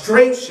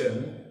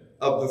demonstration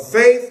of the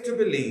faith to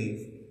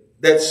believe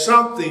that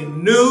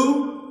something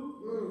new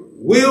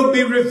will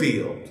be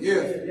revealed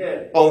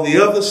on the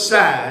other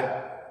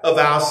side of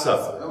our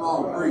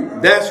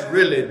suffering. That's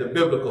really the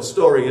biblical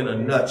story in a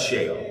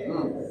nutshell.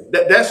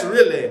 That's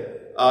really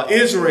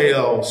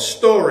Israel's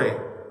story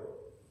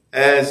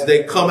as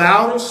they come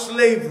out of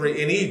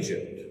slavery in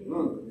Egypt.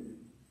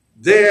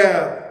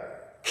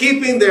 They're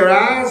keeping their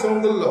eyes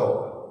on the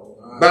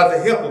Lord by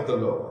the help of the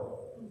Lord.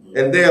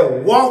 And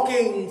they're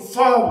walking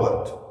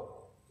forward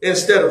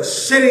instead of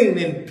sitting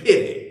in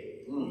pity.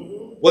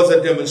 Was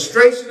a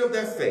demonstration of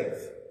their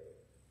faith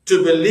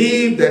to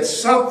believe that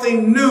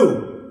something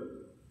new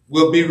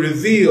will be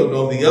revealed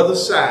on the other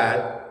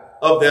side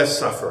of their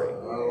suffering.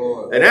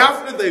 And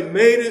after they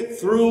made it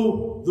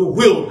through the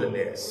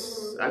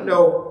wilderness, I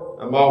know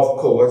I'm off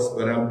course,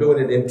 but I'm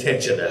doing it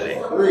intentionally.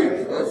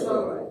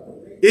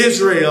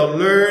 Israel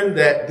learned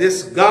that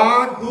this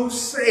God who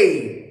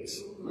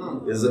saves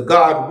is a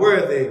God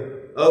worthy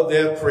of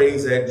their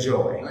praise and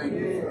joy.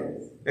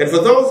 And for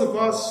those of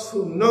us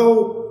who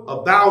know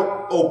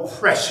about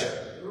oppression,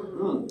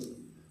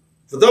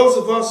 for those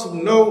of us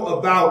who know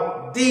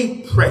about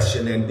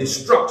depression and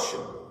destruction,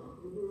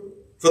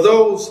 for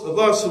those of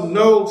us who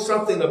know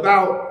something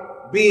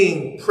about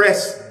being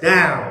pressed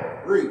down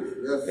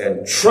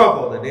and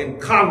troubled and in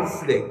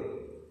conflict,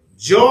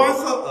 joy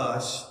for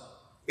us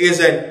is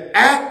an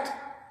act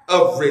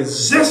of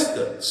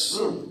resistance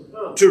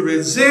to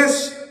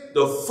resist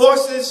the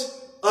forces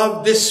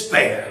of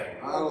despair.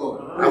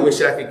 I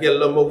wish I could get a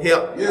little more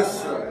help.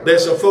 Yes, sir.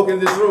 There's some folk in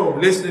this room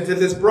listening to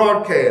this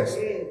broadcast.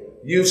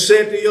 You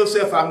said to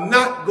yourself, I'm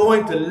not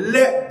going to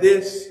let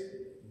this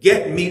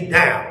get me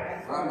down.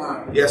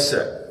 Yes,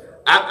 sir.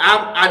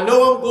 I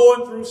know I'm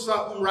going through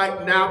something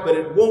right now, but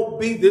it won't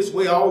be this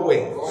way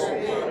always.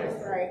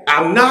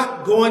 I'm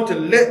not going to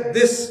let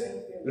this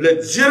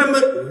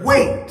legitimate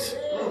weight,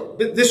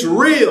 this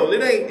real,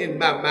 it ain't in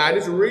my mind,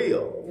 it's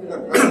real.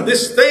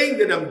 This thing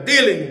that I'm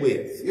dealing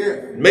with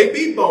may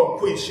be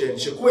Bonquisha and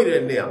Shaquita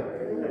and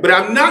them, but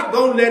I'm not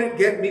going to let it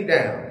get me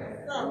down.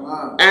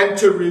 And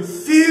to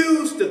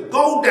refuse to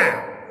go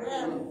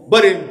down,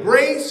 but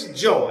embrace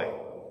joy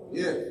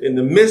in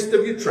the midst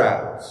of your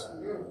trials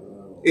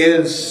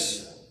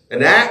is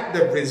an act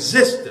of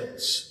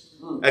resistance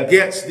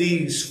against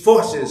these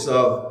forces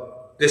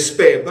of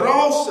despair. But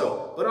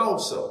also,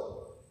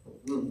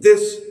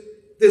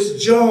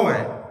 this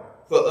joy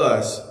for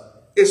us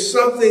is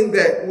something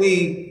that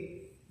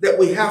we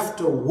have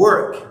to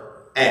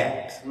work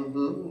at.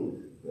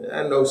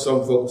 I know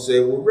some folks say,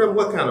 well, Reverend,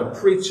 what kind of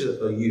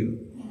preacher are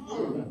you?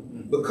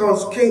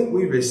 Because can't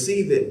we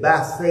receive it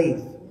by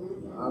faith?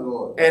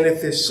 And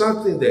if it's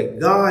something that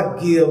God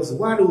gives,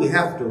 why do we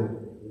have to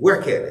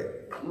work at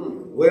it?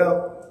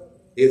 Well,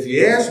 if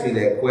you ask me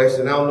that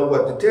question, I don't know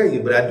what to tell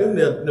you, but I do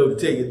know to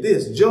tell you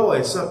this: joy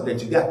is something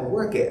that you got to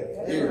work at.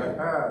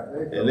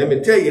 And let me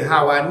tell you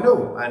how I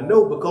know. I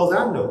know because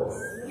I know.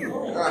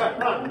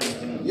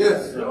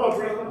 Yes.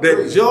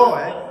 That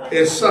joy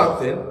is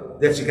something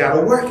that you got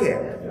to work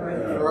at.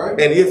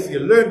 And if you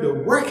learn to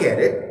work at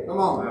it,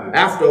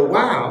 after a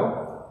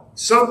while,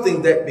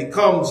 something that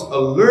becomes a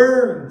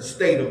learned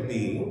state of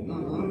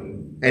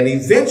being, and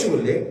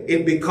eventually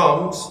it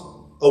becomes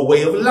a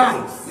way of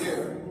life.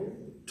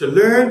 To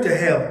learn to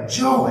have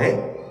joy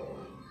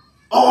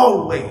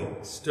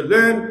always, to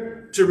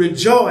learn to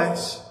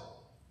rejoice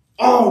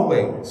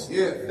always.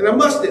 And I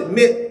must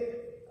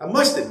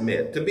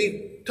admit, to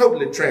be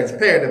totally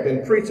transparent, I've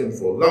been preaching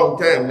for a long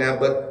time now,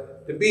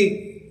 but to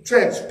be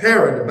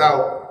transparent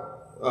about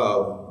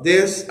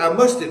this, I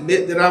must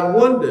admit that I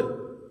wondered,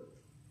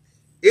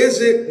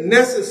 is it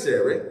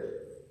necessary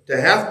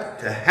to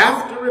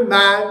have to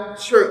remind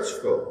church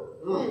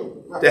folk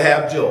to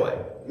have joy?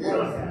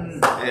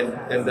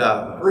 And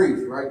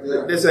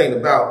this ain't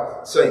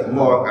about St.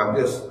 Mark. I'm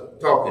just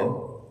talking,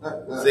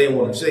 saying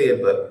what I'm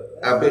saying, but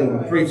I've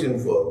been preaching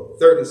for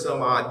 30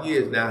 some odd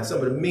years now. Some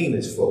of the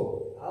meanest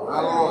folk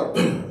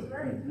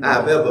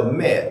I've ever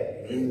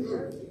met.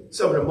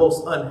 Some of the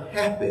most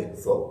unhappy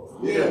folk.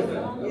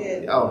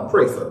 Y'all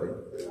pray for me.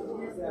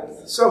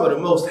 Some of the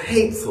most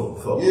hateful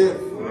folk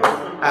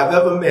I've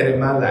ever met in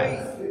my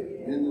life.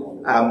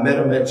 I met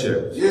them at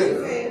church.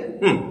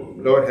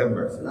 Lord have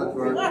mercy.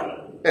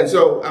 And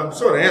so I'm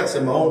sort of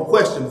answering my own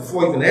question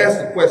before I even ask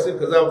the question,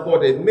 because I was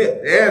going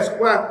to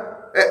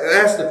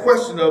ask the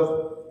question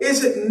of,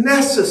 is it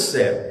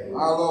necessary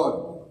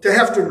to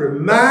have to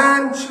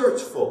remind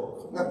church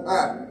folk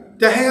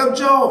to have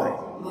joy?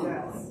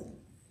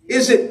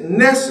 Is it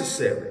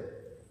necessary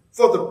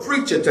for the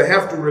preacher to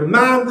have to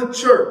remind the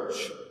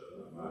church,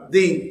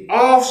 the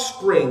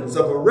offsprings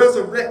of a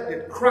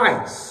resurrected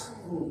Christ,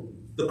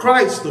 the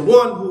Christ, the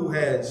one who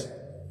has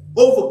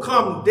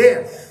overcome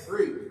death,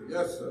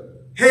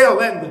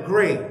 hell and the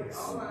grave,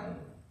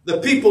 the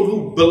people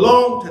who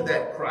belong to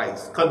that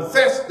Christ,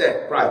 confess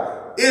that Christ?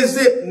 Is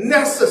it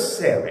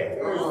necessary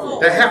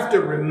to have to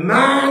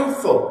remind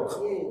folk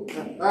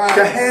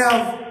to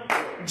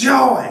have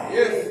joy?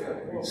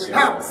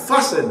 Stop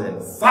fussing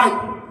and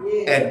fighting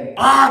and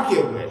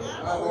arguing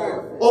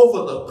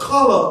over the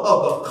color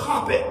of the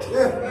carpet,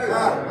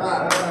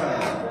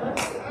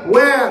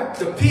 where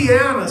the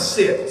piano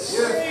sits,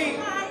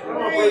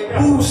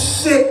 who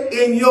sit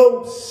in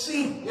your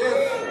seat.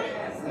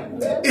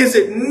 Is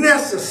it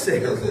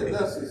necessary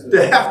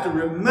to have to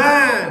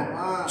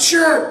remind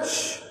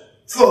church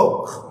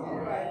folk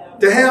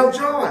to have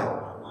joy?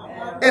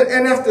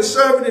 And after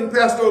serving in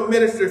pastoral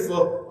ministry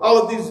for all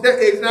of these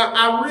decades now,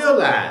 I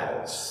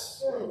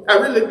realize, I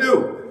really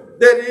do,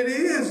 that it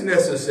is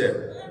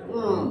necessary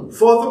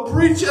for the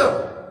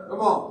preacher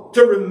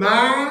to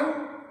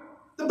remind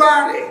the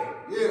body,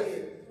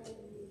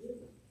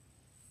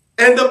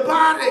 and the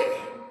body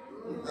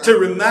to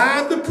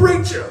remind the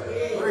preacher,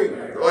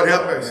 Lord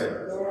have mercy,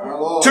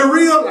 to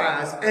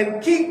realize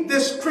and keep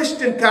this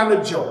Christian kind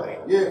of joy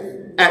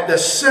at the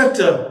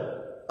center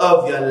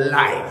of your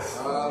life.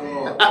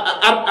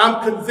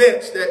 I'm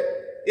convinced that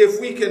if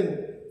we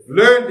can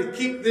learn to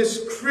keep this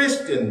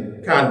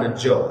Christian kind of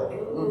joy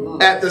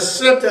at the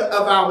center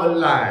of our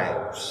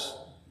lives,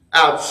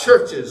 our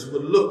churches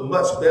would look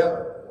much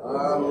better.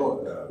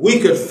 We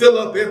could fill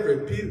up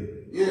every pew.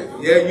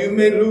 Yeah, you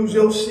may lose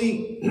your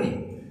seat,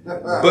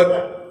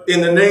 but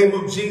in the name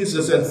of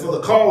Jesus and for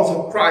the cause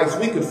of Christ,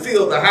 we could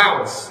fill the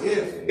house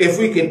if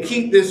we can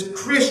keep this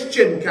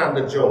Christian kind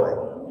of joy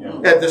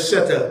at the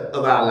center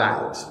of our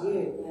lives.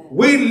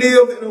 We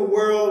live in a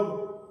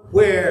world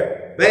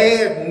where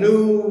bad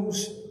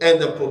news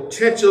and the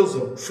potentials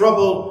of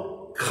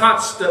trouble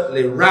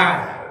constantly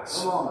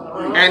rise.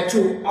 And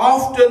too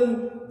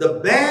often the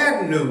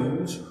bad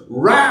news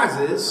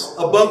rises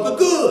above the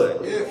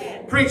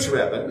good. Preach,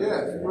 Reverend.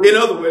 In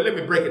other words, let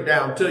me break it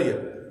down to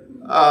you.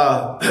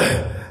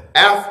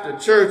 After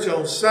church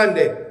on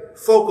Sunday,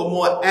 folk are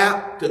more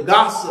apt to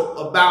gossip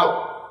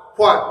about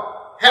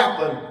what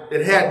happened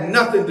that had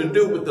nothing to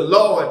do with the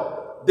Lord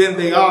than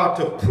they are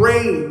to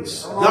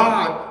praise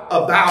God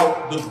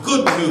about the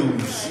good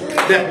news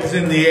that was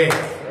in the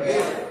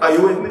air. Are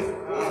you with me?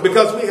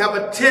 Because we have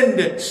a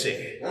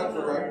tendency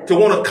to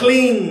want to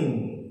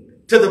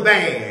cling to the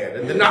bad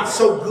and the not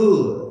so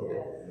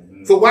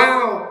good. For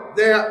while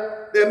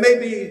there may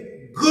be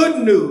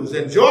good news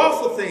and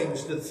joyful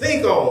things to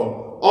think on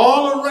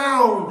all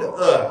around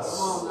us,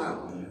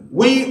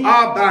 we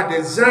are by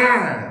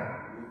design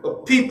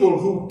of people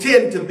who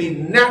tend to be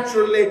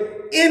naturally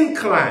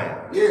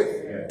inclined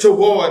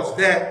towards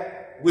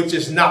that which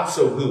is not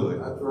so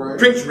good.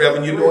 Preach,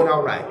 Reverend, you're doing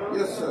all right.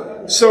 Yes,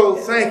 sir. So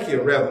thank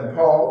you, Reverend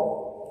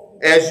Paul,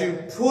 as you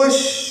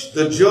push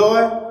the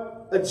joy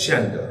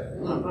agenda.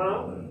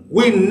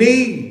 We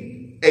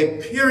need a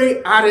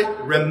periodic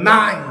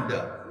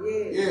reminder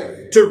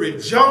to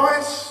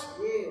rejoice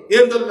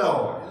in the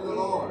Lord.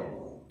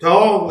 To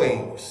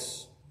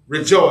always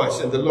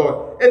rejoice in the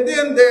Lord. And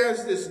then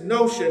there's this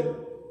notion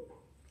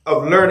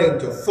of learning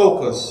to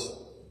focus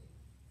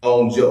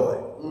on joy.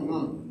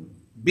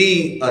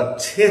 Be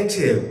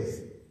attentive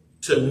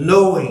to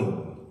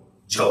knowing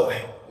joy.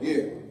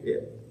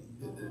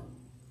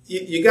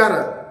 You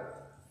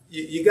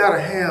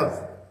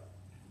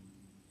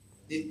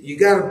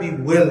gotta be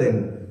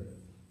willing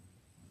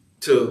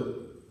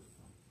to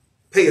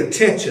pay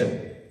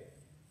attention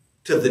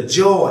to the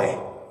joy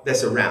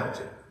that's around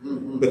you.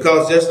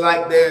 Because just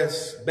like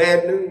there's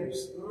bad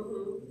news,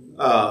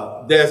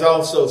 there's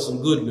also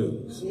some good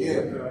news.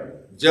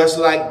 Just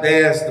like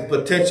there's the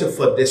potential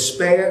for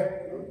despair,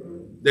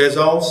 there's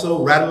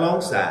also right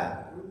alongside.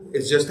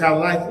 It's just how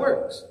life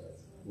works.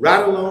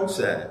 Right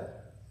alongside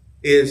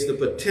is the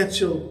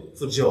potential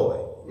for joy.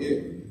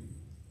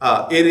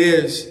 It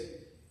is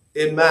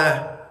in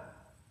my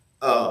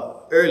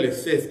early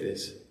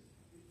 50s.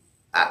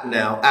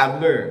 Now I've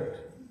learned,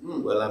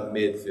 well, I'm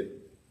mid 50s.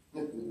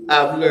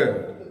 I've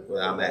learned,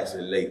 well, I'm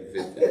actually late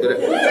 50s, but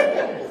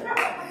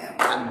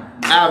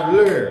I've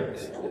learned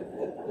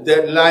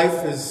that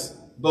life is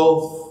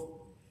both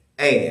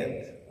and.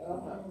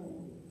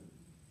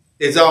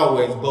 It's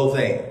always both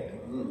and.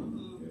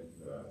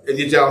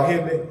 Did y'all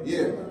hear me?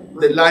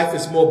 That life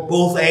is more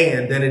both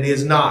and than it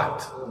is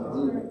not.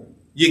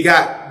 You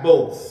got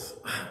both.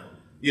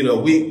 You know,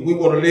 we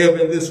want to live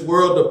in this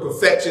world of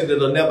perfection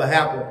that'll never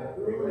happen.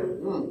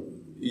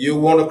 You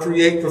want to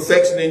create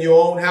perfection in your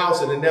own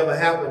house and it never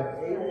happened.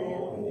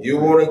 You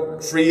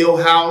want to free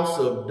your house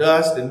of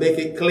dust and make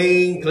it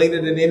clean,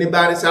 cleaner than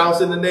anybody's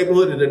house in the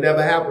neighborhood. It'll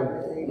never happen.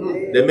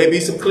 There may be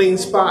some clean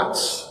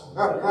spots,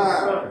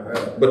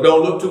 but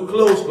don't look too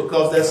close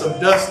because there's some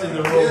dust in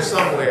the room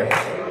somewhere.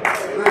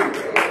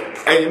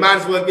 And you might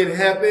as well get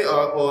happy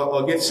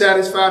or get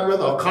satisfied with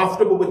or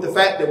comfortable with the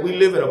fact that we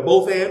live in a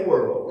both-and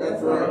world.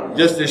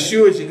 Just as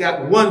sure as you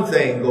got one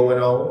thing going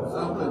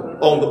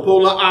on the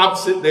polar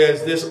opposite,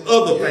 there's this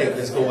other thing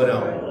that's going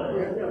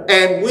on.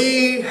 And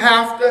we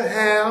have to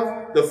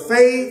have the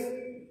faith,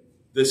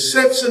 the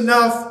sense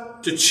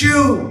enough to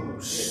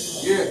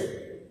choose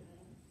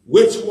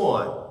which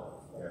one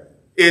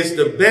is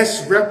the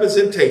best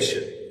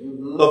representation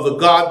of the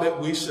God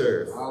that we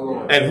serve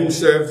and who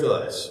serves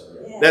us.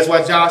 That's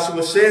why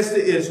Joshua says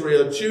to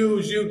Israel,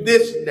 choose you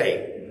this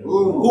day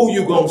who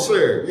you gonna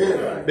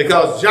serve.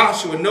 Because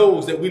Joshua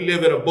knows that we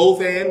live in a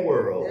both-and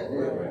world.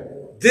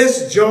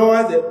 This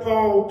joy that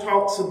Paul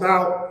talks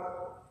about,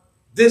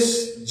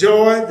 this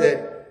joy,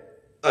 that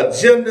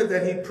agenda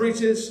that he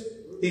preaches,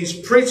 he's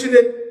preaching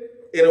it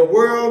in a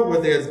world where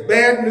there's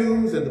bad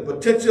news and the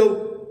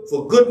potential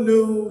for good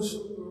news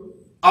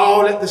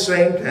all at the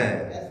same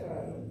time.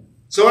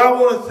 So I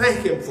want to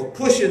thank him for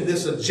pushing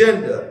this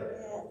agenda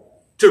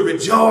to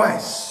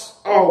rejoice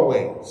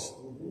always.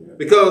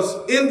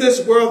 Because in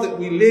this world that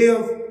we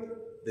live,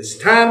 this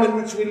time in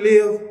which we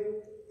live,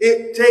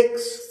 it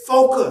takes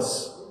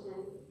focus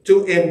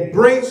to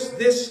embrace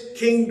this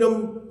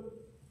kingdom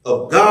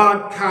of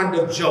God kind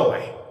of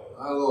joy.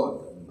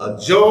 A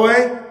joy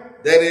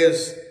that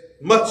is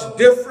much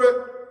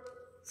different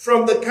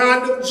from the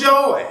kind of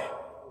joy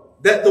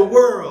that the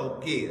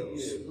world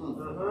gives.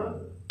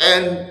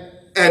 And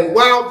And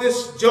while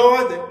this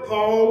joy that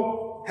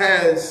Paul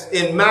has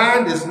in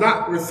mind is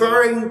not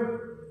referring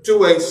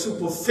to a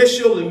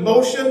superficial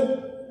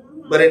emotion,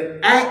 but an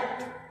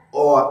act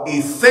or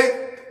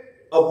effect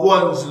of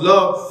one's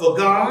love for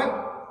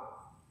God,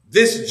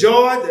 this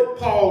joy that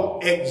Paul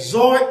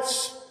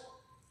exhorts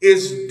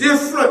is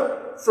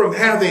different from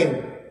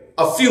having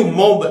a few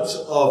moments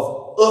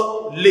of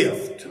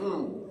uplift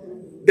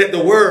that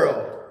the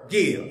world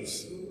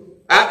gives.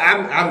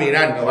 I mean,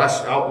 I know I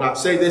ought not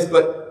say this,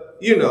 but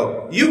you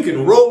know, you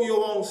can roll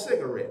your own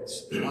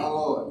cigarettes.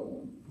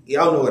 Y'all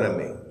know what I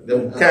mean.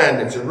 The kind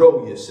that you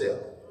roll yourself.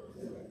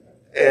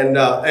 And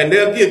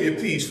they'll give you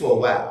peace for a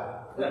while.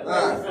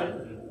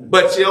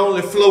 But you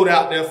only float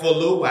out there for a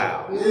little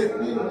while.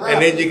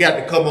 And then you got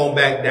to come on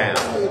back down.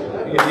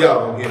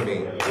 Y'all don't get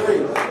me.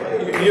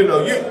 You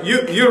know,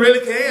 you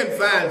really can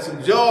find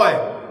some joy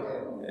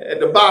at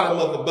the bottom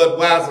of the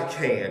Budweiser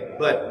can.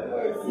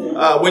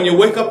 But when you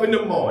wake up in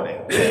the morning,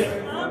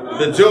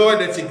 the joy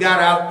that you got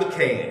out of the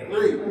can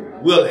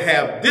will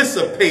have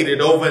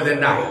dissipated over the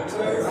night.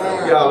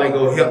 Y'all ain't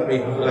gonna help me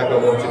like I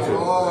want you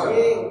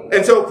to.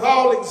 And so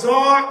Paul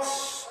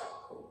exhorts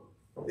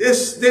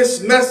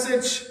this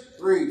message,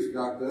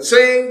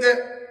 saying that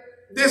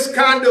this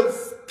kind of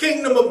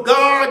kingdom of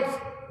God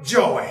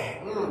joy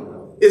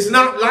is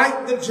not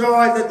like the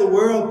joy that the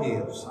world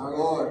gives.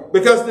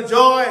 Because the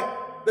joy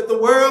that the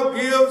world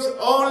gives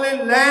only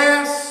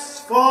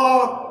lasts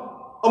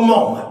for a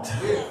moment.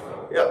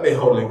 Help me,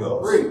 Holy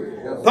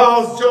Ghost.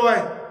 Paul's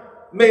joy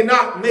may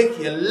not make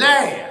you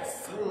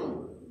laugh,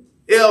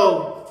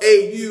 L-A-U-G-H,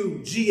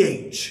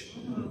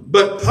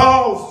 but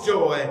Paul's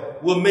joy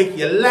will make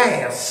you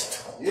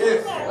last,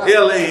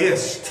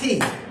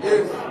 L-A-S-T.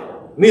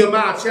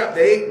 Nehemiah chapter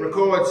 8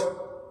 records,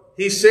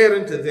 he said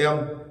unto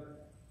them,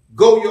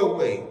 go your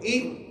way,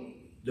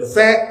 eat the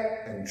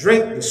fat and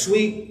drink the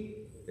sweet,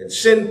 and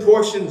send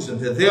portions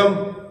unto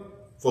them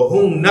for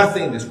whom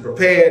nothing is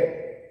prepared,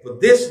 for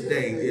this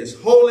day is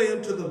holy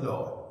unto the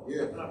Lord.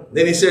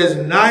 Then he says,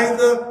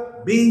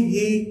 neither be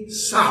ye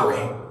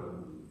sorry,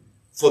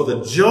 for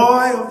the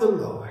joy of the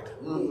Lord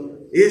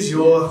is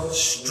your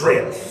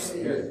strength.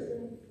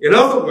 In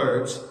other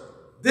words,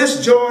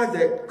 this joy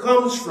that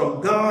comes from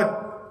God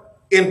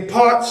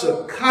imparts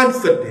a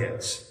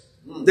confidence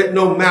that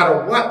no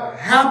matter what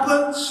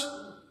happens,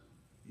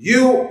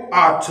 you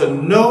are to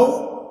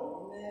know,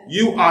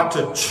 you are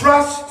to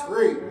trust,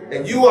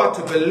 and you are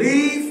to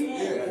believe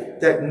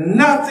that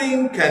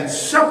nothing can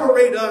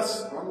separate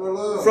us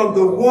from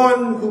the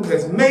one who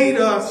has made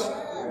us,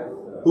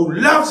 who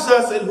loves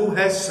us, and who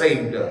has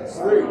saved us.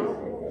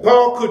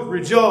 Paul could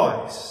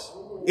rejoice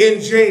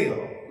in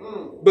jail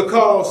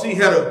because he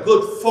had a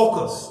good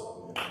focus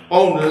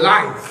on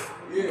life,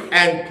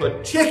 and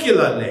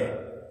particularly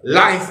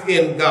life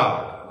in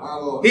God.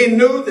 He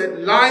knew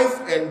that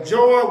life and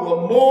joy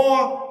were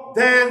more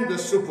than the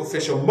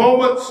superficial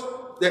moments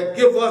that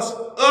give us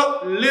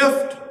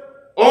uplift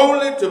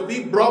only to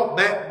be brought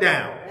back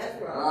down.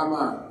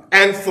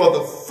 And for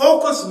the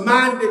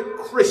focus-minded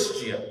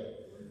Christian,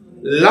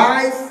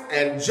 life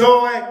and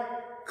joy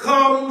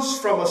comes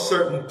from a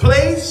certain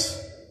place,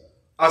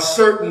 a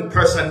certain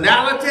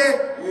personality,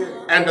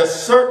 and a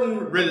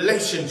certain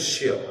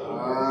relationship.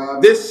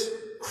 This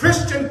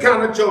Christian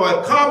kind of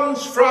joy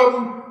comes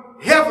from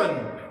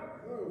heaven,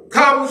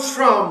 comes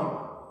from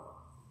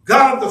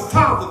God the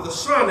Father, the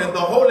Son, and the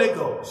Holy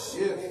Ghost.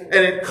 And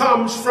it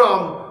comes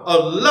from a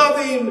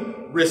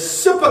loving,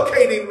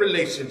 reciprocating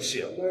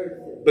relationship.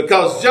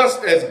 Because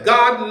just as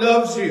God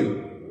loves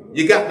you,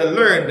 you got to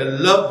learn to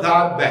love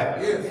God back.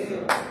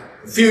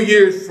 A few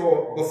years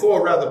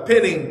before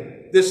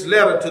penning this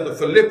letter to the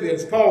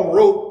Philippians, Paul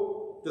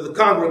wrote to the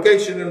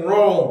congregation in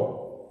Rome,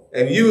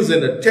 and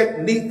using a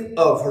technique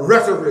of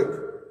rhetoric,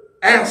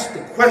 asked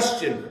the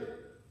question,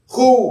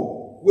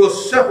 who will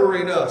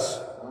separate us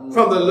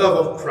from the love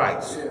of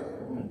Christ?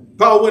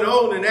 Paul went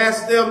on and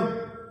asked them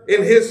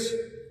in his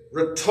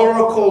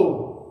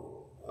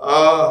rhetorical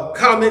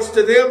comments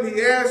to them,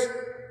 he asked,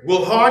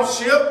 will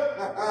hardship,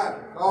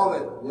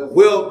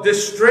 will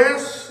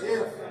distress,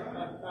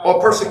 or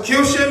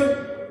persecution,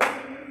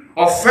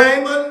 or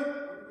famine,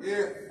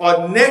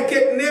 or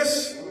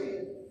nakedness,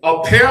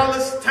 or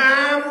perilous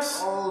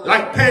times,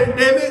 like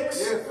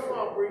pandemics,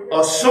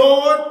 or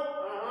sword?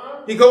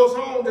 He goes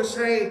on to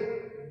say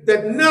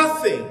that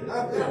nothing,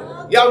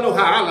 y'all know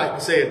how I like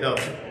to say it, don't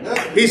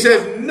you? He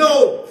says,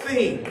 no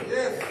thing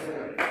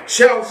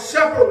shall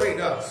separate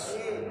us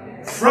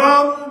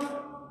from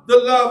the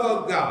love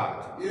of God.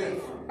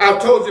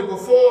 I've told you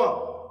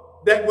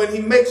before that when he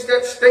makes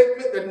that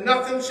statement that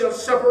nothing shall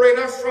separate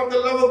us from the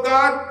love of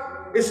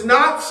God, it's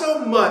not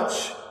so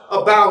much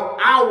about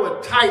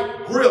our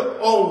tight grip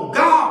on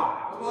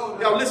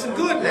God. Y'all listen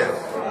good now.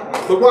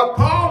 But what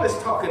Paul is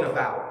talking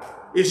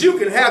about is you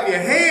can have your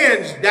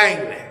hands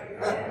dangling,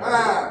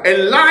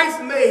 and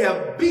life may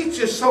have beat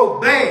you so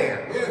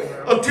bad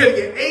until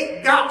you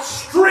ain't got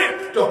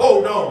strength to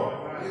hold on.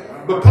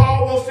 But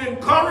Paul wants to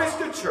encourage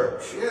the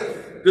church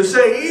to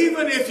say,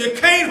 even if you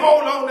can't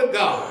hold on to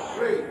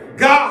God,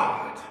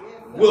 God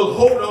will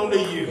hold on to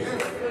you.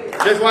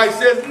 That's why he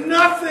says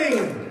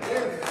nothing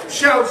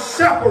shall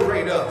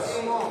separate us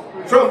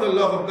from the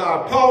love of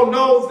God. Paul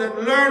knows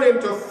that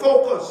learning to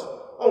focus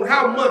on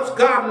how much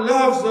God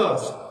loves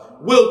us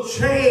will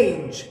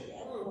change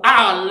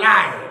our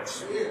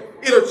lives.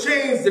 It'll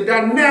change the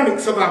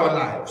dynamics of our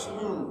lives.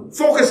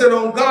 Focusing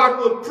on God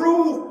will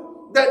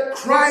prove that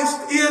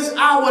Christ is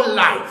our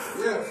life,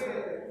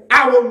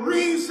 our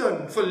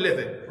reason for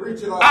living,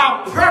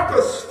 our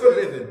purpose for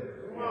living.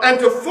 And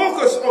to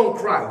focus on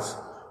Christ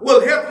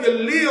will help you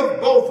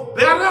live both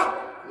better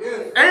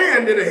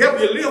and it'll help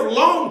you live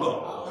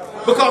longer.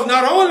 Because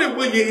not only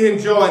will you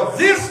enjoy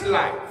this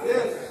life,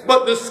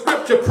 but the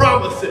scripture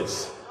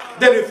promises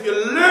that if you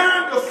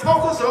learn to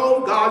focus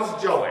on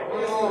God's joy,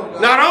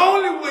 not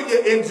only will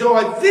you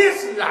enjoy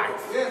this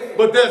life,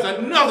 but there's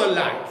another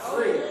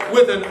life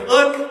with an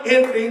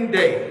unending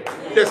day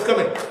that's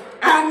coming.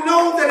 I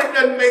know that it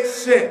doesn't make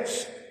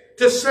sense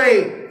to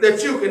say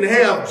that you can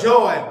have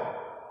joy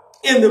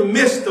in the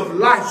midst of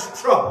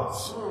life's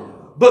troubles,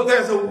 but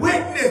there's a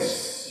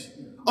witness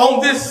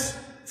on this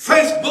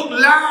Facebook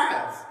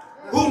Live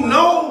who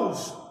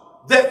knows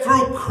that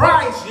through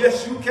Christ,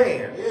 yes, you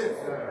can.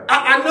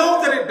 I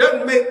know that it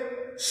doesn't make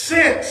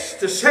sense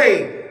to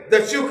say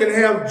that you can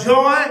have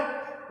joy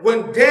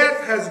when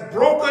death has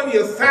broken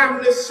your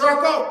family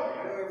circle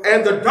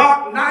and the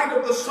dark night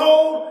of the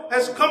soul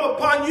has come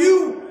upon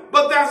you.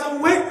 But there's a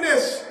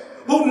witness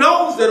who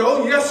knows that,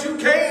 oh, yes, you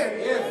can.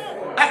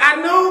 I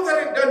know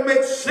that it doesn't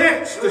make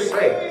sense to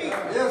say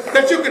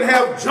that you can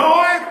have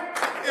joy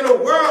in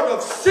a world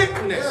of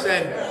sickness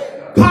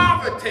and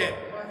poverty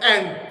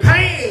and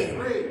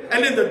pain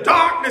and in the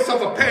darkness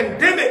of a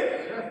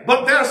pandemic,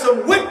 but there are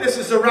some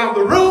witnesses around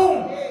the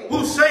room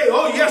who say,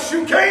 oh, yes,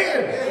 you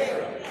can.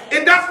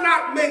 It does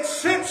not make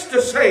sense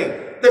to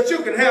say that you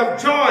can have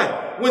joy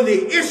when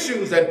the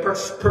issues and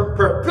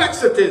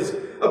perplexities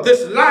of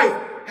this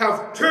life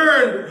have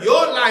turned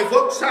your life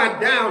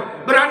upside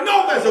down. But I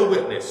know there's a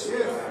witness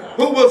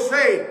who will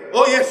say,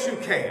 oh, yes, you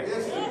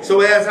can.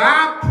 So as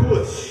I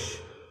push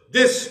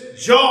this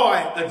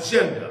joy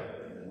agenda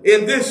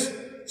in this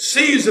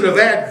season of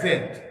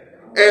Advent,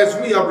 as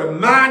we are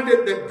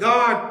reminded that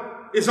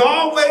God is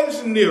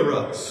always near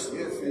us,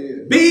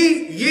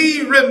 be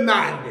ye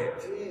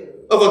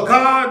reminded of a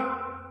God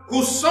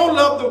who so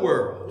loved the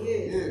world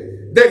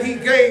that he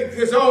gave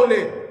his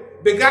only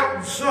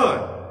begotten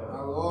Son,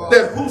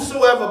 that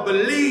whosoever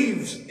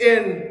believes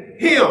in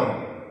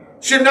him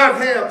should not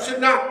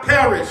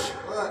perish,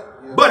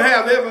 but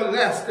have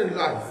everlasting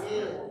life.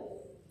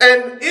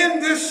 And in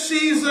this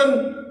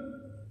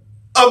season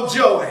of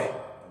joy,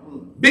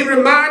 be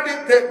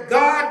reminded that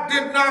God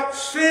did not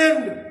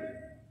send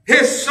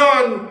his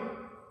Son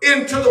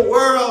into the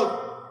world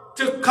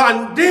to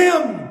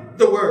condemn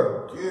the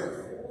world,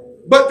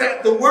 but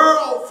that the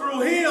world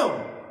through him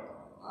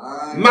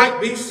might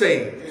be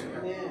saved.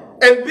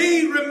 And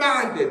be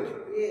reminded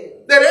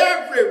that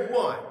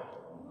everyone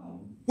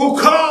who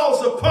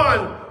calls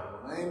upon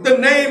the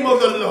name of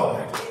the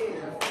Lord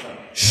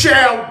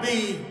shall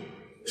be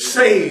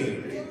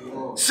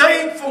saved.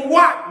 Saved from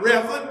what,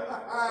 Reverend?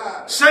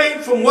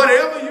 Saved from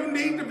whatever you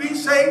need to be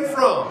saved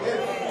from.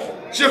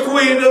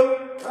 Shaquita,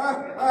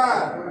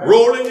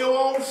 rolling your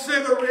own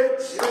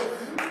cigarettes,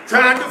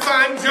 trying to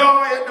find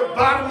joy at the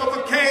bottom of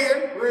a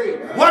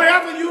can.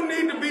 Whatever you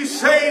need to be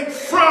saved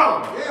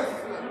from.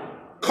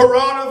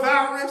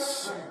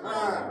 Coronavirus,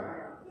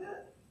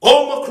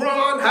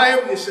 Omicron,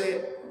 however you say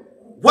it.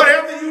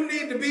 Whatever you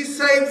need to be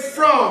saved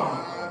from.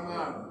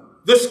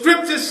 The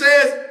scripture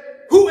says,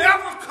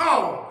 whoever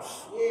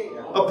calls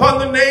upon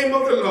the name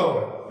of the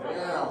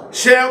Lord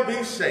shall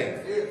be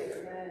saved.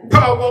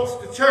 Paul wants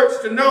the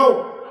church to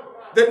know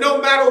that no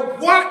matter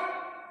what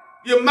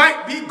you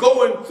might be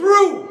going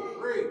through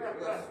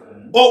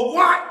or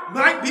what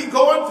might be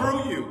going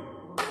through you,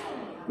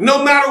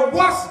 no matter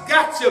what's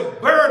got you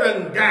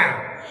burdened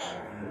down,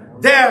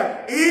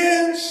 there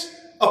is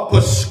a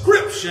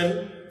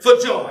prescription for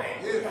joy.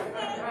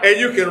 And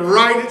you can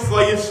write it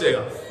for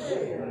yourself.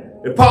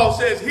 And Paul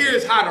says,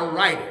 here's how to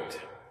write it.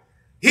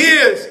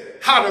 Here's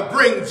how to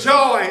bring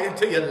joy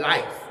into your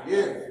life.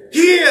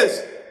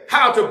 Here's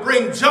how to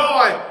bring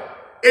joy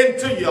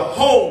into your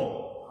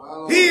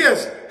home.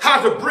 Here's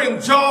how to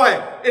bring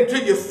joy into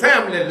your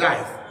family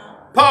life.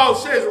 Paul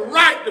says,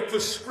 write the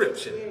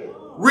prescription.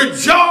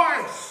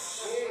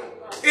 Rejoice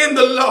in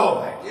the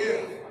Lord.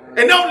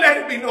 And don't let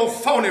it be no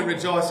phony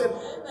rejoicing.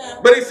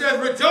 But he says,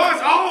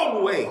 rejoice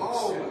always.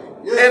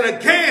 And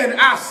again,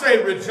 I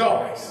say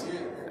rejoice.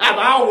 I've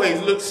always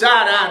looked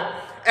side-eyed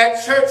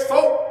at church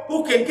folk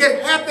who can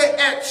get happy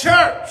at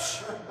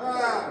church,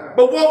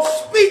 but won't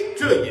speak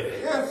to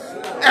you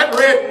at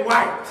red and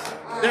white.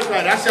 That's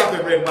right, I shall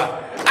be red and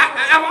white.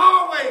 I've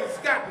always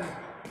gotten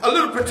a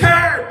little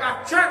perturbed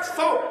by church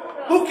folk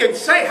who can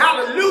say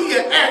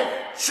hallelujah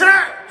at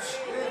church,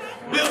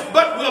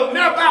 but will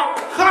never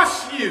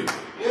cuss you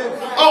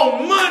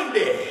on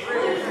Monday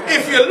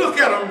if you look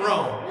at them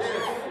wrong.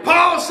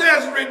 Paul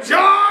says,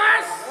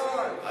 rejoice.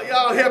 Are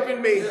y'all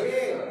helping me?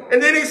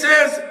 And then he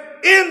says,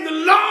 in the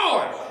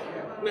Lord.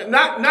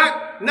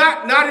 Not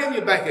Not in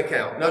your bank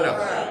account. No,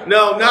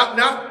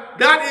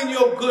 not in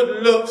your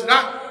good looks.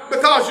 Not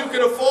because you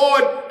can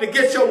afford to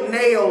get your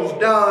nails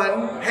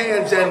done,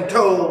 hands and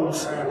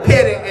toes,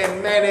 petty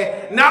and many.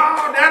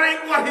 No, that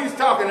ain't what he's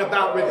talking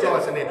about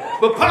rejoicing in.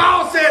 But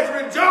Paul says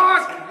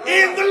rejoice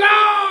in the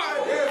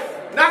Lord.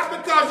 Not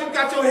because you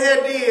got your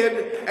hair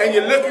did and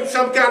you're looking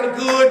some kind of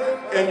good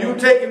and you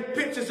taking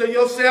pictures of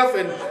yourself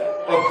and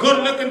a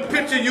good looking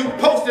picture you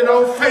posted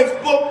on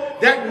Facebook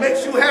that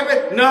makes you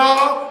happy.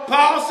 No,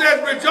 Paul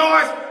says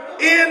rejoice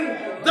in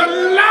the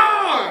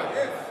Lord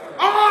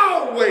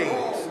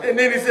always. And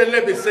then he said,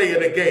 let me say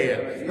it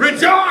again.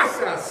 Rejoice,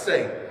 I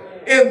say,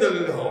 in the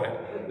Lord.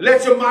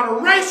 Let your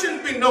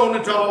moderation be known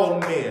unto all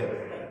men,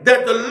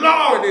 that the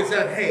Lord is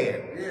at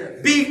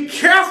hand. Be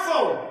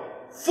careful,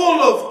 full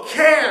of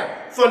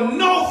care for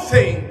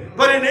nothing,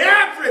 but in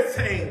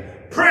everything,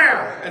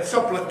 prayer and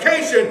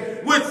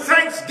supplication with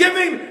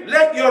thanksgiving,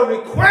 let your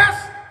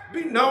requests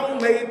be known,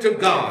 made to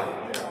God.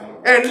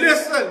 And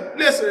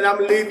listen, and I'm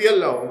going to leave you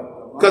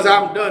alone because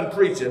I'm done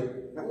preaching.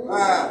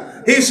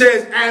 He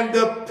says, and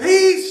the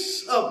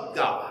peace of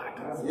God.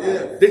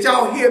 Did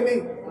y'all hear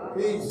me?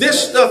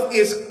 This stuff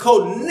is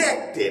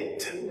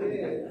connected.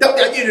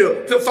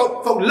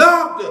 Folk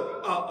love the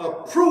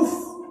proof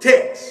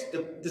text,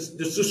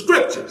 the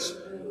scriptures.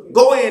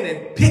 Go in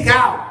and pick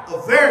out a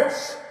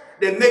verse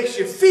that makes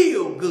you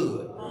feel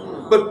good.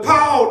 But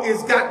Paul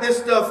has got this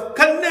stuff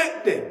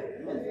connected.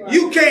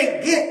 You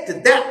can't get to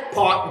that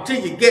part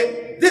until you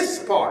get this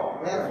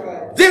part.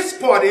 This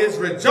part is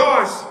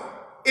rejoice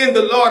in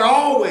the Lord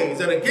always.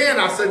 And again,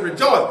 I say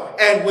rejoice.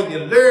 And when you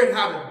learn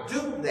how to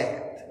do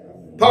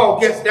that, Paul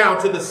gets down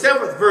to the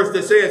 7th verse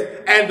that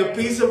says, and the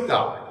peace of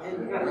God,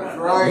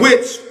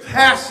 which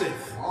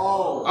passeth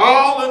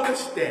all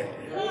understanding.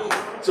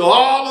 So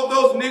all of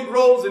those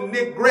Negroes and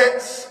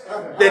Negrettes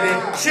that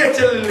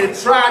intentionally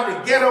try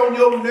to get on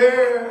your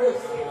nerves,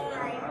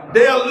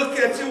 they'll look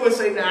at you and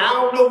say, now, I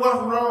don't know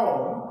what's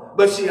wrong,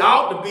 but she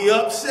ought to be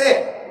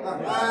upset.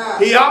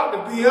 He ought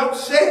to be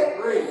upset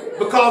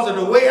because of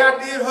the way I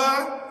did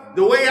her,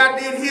 the way I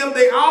did him.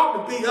 They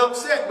ought to be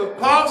upset. But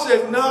Paul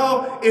says,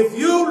 no, if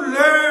you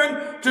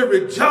learn to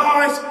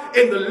rejoice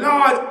in the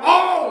Lord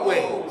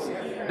always,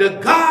 the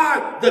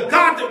God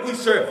that we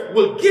serve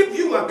will give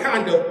you a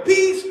kind of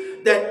peace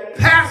that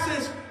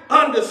passes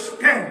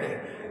understanding.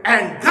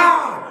 And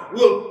God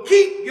will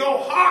keep your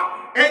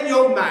heart and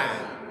your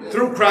mind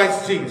through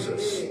Christ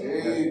Jesus.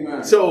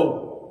 Amen.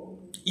 So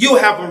you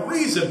have a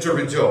reason to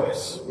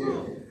rejoice.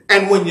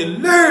 And when you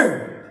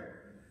learn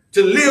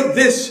to live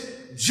this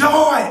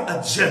joy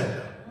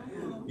agenda,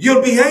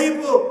 you'll be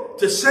able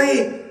to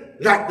say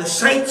like the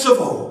saints of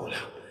old.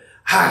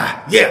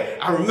 Yeah,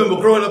 I remember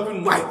growing up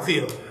in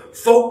Whiteville.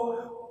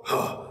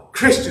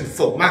 Christian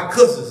folk, my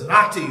cousins and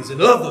aunties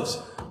and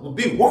others would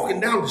be walking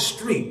down the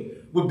street,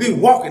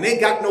 they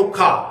got no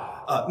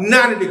car,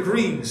 90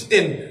 degrees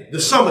in the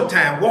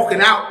summertime,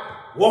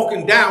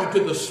 walking down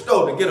to the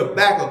store to get a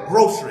bag of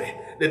grocery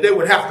that they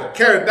would have to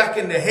carry back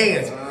in their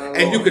hands.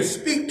 And you could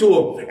speak to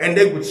them, and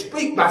they would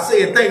speak by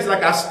saying things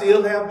like, I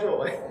still have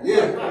joy.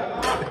 You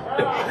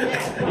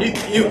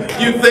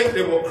think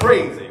they were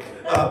crazy.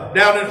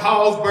 Down in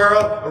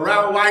Hallsboro,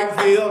 around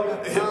Whiteville,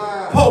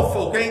 poor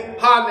folk ain't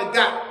hardly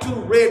got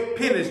 2 red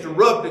pennies to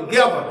rub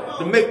together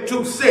to make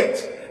 2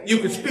 cents. You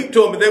could speak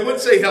to them and they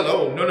wouldn't say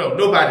hello. No,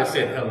 nobody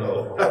said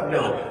hello.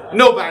 No,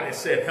 nobody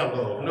said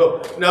hello. No.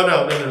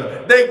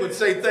 They would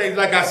say things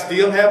like, I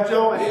still have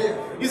joy.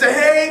 You say,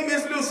 hey,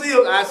 Miss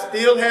Lucille, I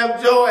still have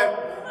joy.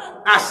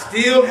 I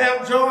still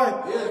have joy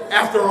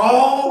after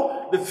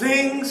all the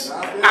things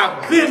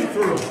I've been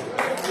through.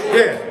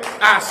 Yeah,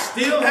 I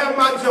still have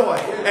my joy.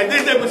 And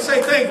then they would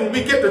say things when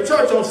we get to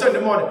church on Sunday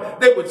morning.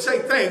 They would say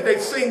things.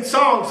 They'd sing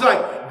songs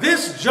like,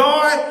 this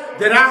joy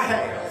that I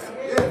have.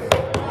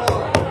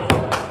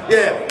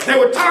 Yeah, they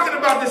were talking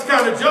about this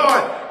kind of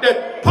joy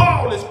that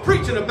Paul is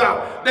preaching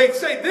about. They'd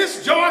say,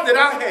 this joy that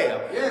I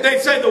have.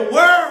 They'd say, the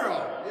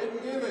world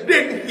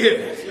didn't give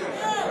it.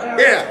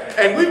 Yeah,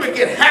 and we would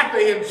get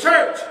happy in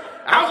church.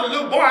 I was a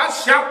little boy, I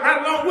was shouting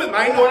right along with them.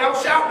 I didn't know what I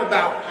was shouting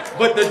about.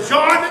 But the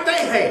joy that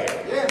they had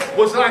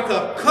was like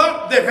a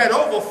cup that had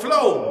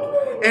overflowed.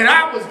 And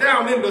I was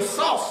down in the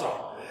saucer.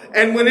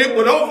 And when it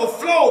would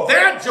overflow,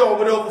 their joy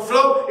would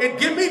overflow, it'd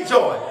give me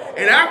joy.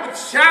 And I would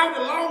shout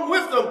along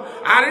with them.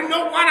 I didn't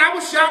know what I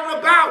was shouting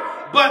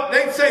about. But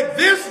they'd say,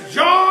 this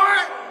joy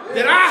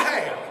that I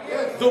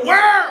have, the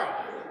world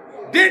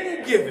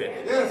didn't give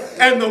it.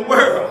 And the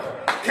world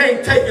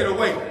can't take it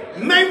away.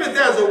 Maybe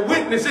there's a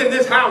witness in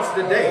this house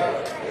today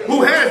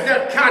who has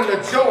that kind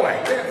of joy.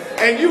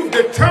 And you've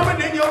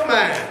determined in your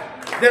mind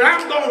that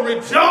I'm going to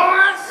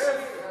rejoice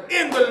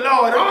in the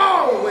Lord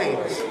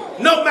always,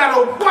 no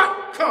matter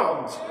what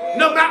comes,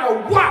 no matter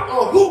what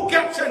or who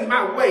gets in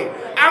my way.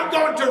 I'm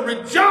going to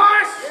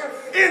rejoice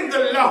in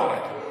the Lord.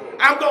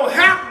 I'm going to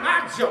have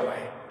my joy.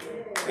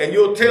 And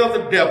you'll tell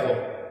the devil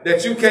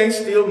that you can't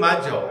steal my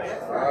joy.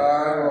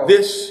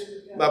 This,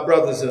 my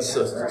brothers and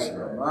sisters,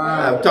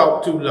 I've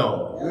talked too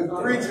long,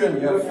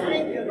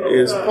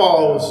 is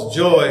Paul's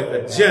joy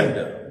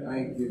agenda.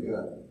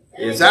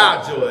 It's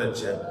our joy and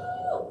gentleness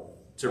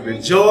to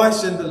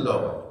rejoice in the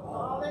Lord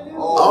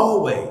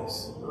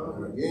always.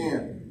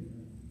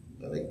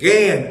 And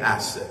again, I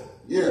say,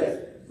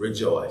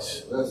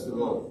 rejoice. Bless the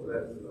Lord.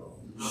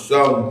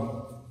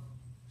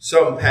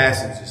 Some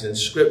passages in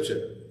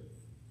Scripture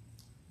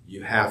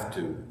you have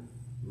to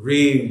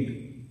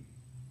read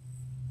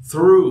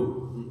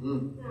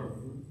through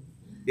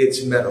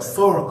its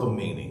metaphorical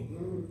meaning.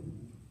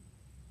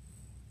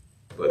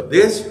 But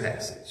this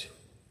passage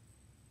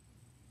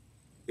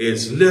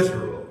is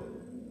literal.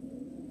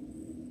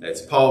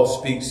 As Paul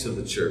speaks to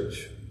the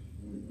church,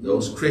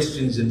 those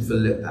Christians in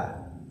Philippi,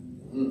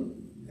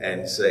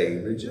 and say,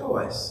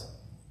 rejoice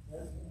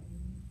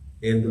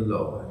in the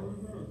Lord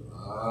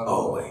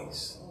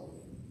always.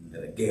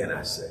 And again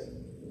I say,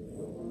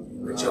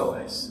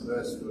 rejoice.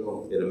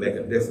 It'll make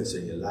a difference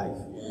in your life.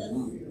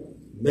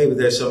 Maybe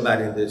there's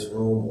somebody in this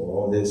room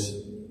or on this,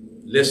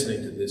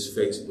 listening to this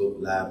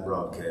Facebook live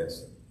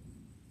broadcast,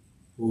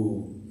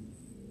 who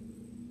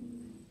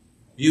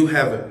you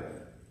haven't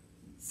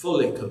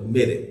fully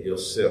committed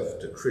yourself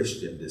to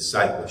Christian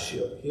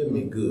discipleship. Hear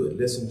me good.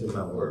 Listen to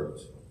my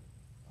words.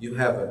 You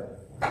haven't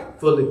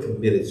fully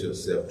committed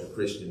yourself to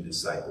Christian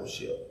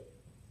discipleship.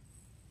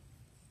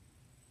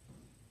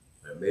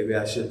 And maybe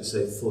I shouldn't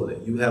say fully.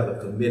 You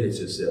haven't committed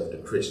yourself to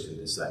Christian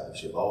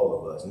discipleship. All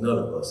of us, none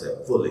of us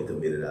have fully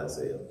committed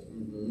ourselves.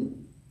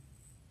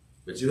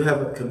 But you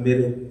haven't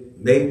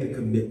made the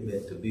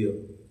commitment to be a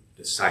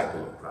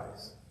disciple of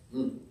Christ.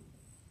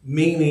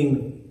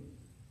 Meaning,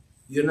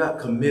 you're not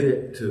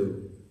committed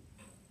to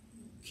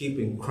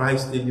keeping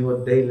Christ in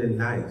your daily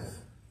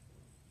life,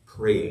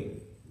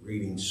 praying,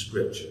 reading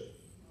Scripture,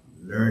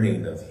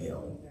 learning of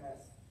Him,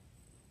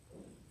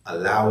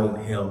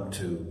 allowing Him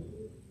to,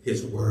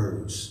 His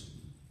words.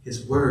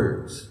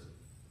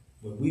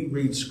 When we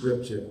read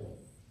Scripture,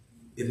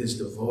 it is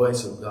the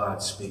voice of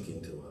God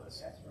speaking to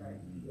us.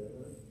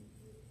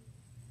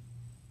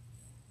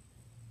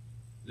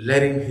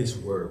 Letting His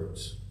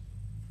words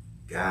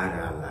guide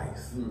our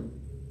life.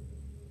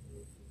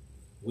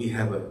 We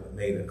haven't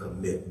made a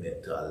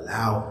commitment to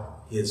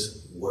allow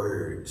His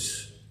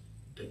words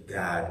to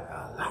guide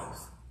our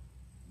life.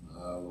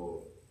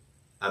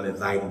 I'm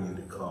inviting you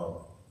to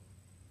come.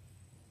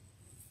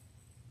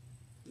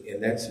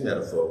 And that's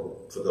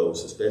metaphorical for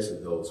those,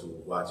 especially those who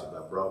are watching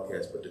my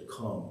broadcast, but to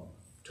come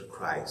to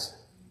Christ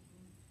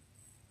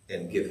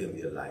and give Him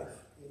your life.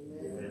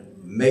 Amen.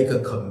 Make a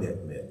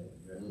commitment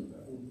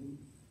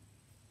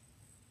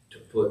to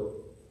put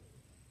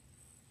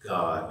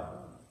God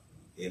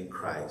in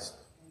Christ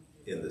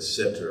in the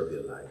center of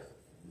your life.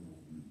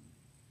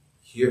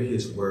 Hear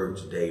His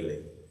words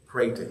daily.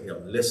 Pray to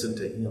Him. Listen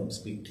to Him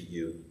speak to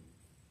you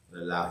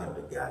and allow Him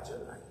to guide your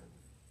life.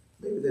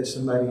 Maybe there's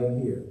somebody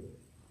in here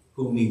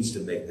who needs to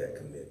make that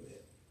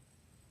commitment.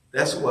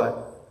 That's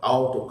what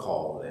altar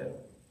call and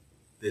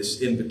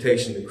this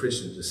invitation to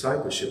Christian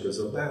discipleship is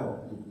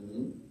about.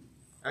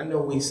 I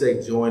know we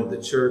say join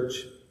the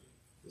church,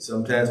 but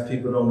sometimes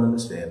people don't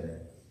understand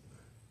that.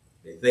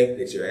 They think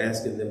that you're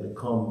asking them to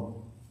come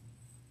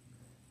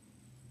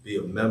be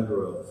a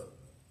member of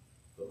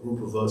a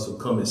group of us who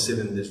come and sit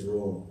in this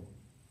room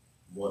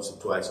once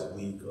or twice a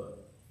week or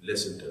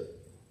listen to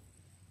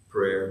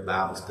prayer,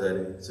 Bible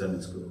study,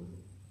 Sunday school.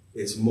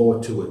 It's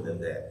more to it than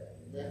that.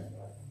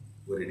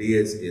 What it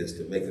is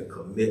to make a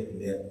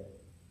commitment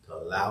to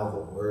allow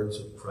the words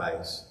of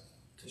Christ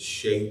to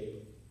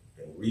shape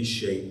and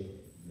reshape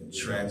and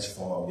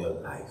transform your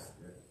life.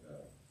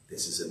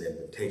 This is an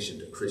invitation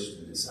to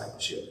Christian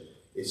discipleship.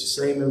 It's the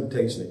same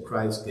invitation that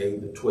Christ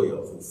gave the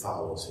 12 who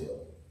follows Him.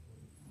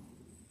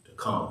 To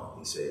come,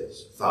 He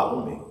says,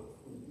 follow me,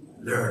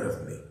 learn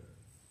of me,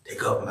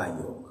 take up my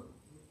yoke,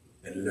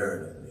 and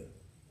learn of me.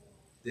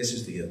 This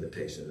is the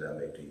invitation that I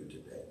make to you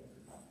today.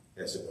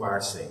 As the choir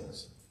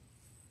sings,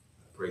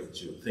 I pray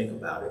that you'll think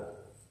about it.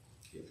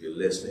 If you're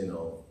listening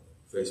on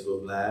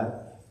Facebook Live,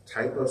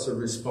 type us a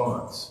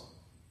response.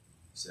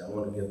 Say, I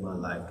want to give my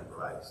life to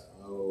Christ.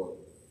 Oh,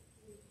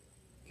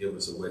 give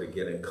us a way to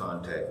get in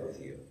contact with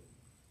you.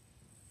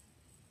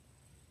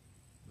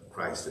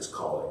 Christ is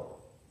calling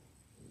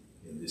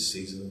in this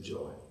season of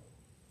joy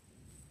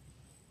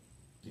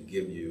to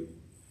give you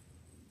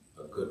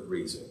a good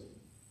reason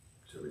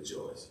to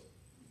rejoice.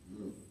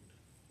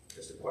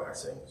 As the choir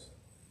sings.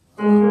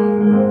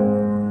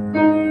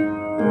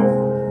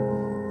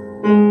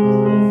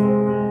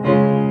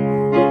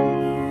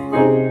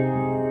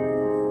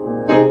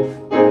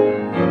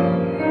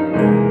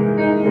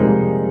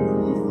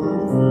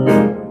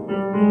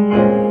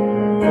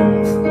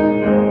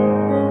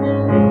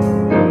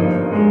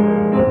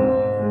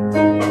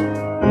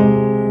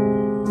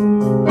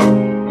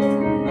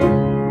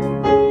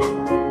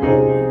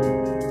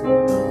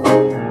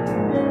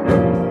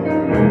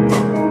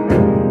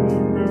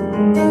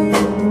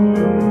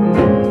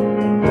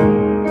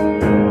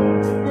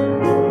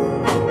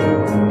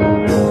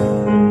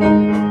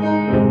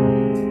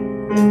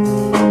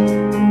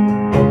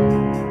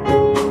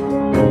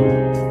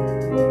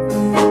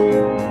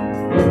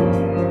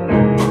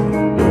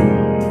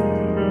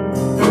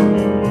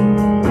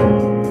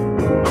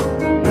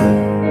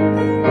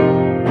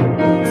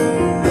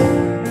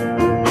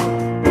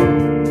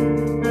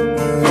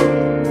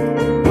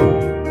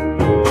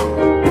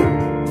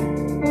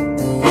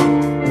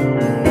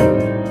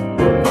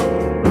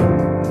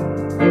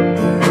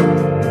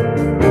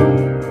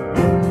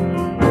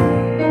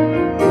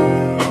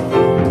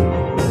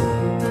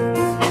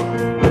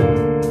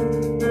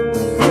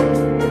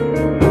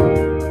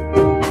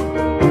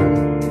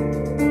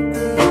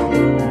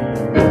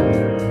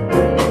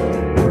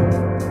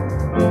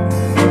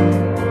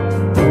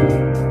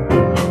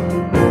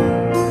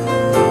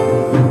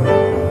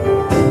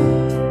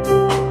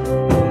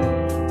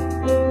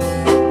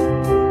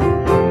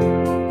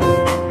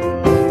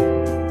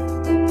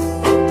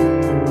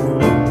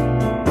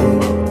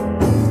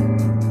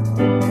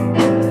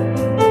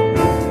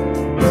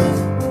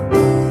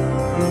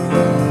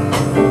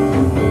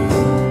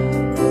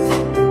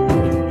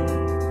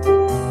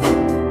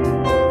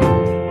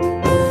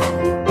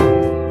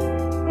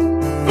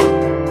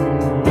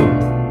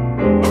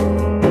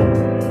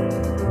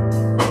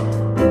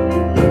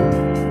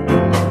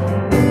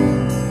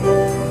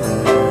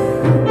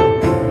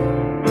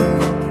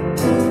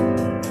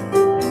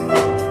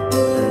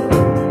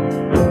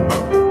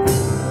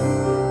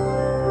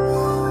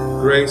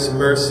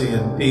 mercy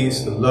and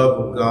peace, the love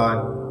of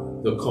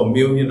God, the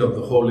communion of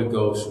the Holy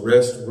Ghost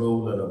rest,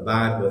 rule, and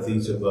abide with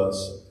each of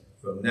us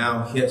from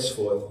now,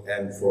 henceforth,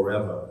 and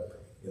forever.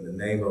 In the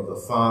name of the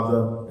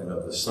Father, and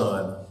of the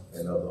Son,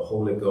 and of the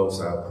Holy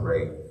Ghost, I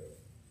pray.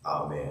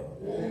 Amen.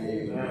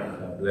 Amen.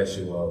 God bless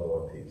you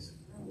all. Go in peace.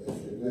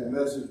 Good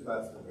message,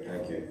 Pastor.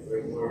 Thank you.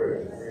 Great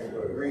word.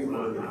 Great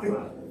word.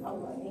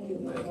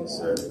 Thank you,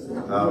 sir.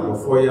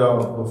 Before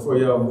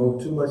y'all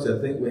move too much,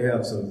 I think we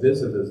have some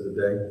visitors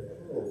today.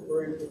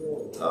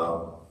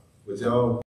 Would y'all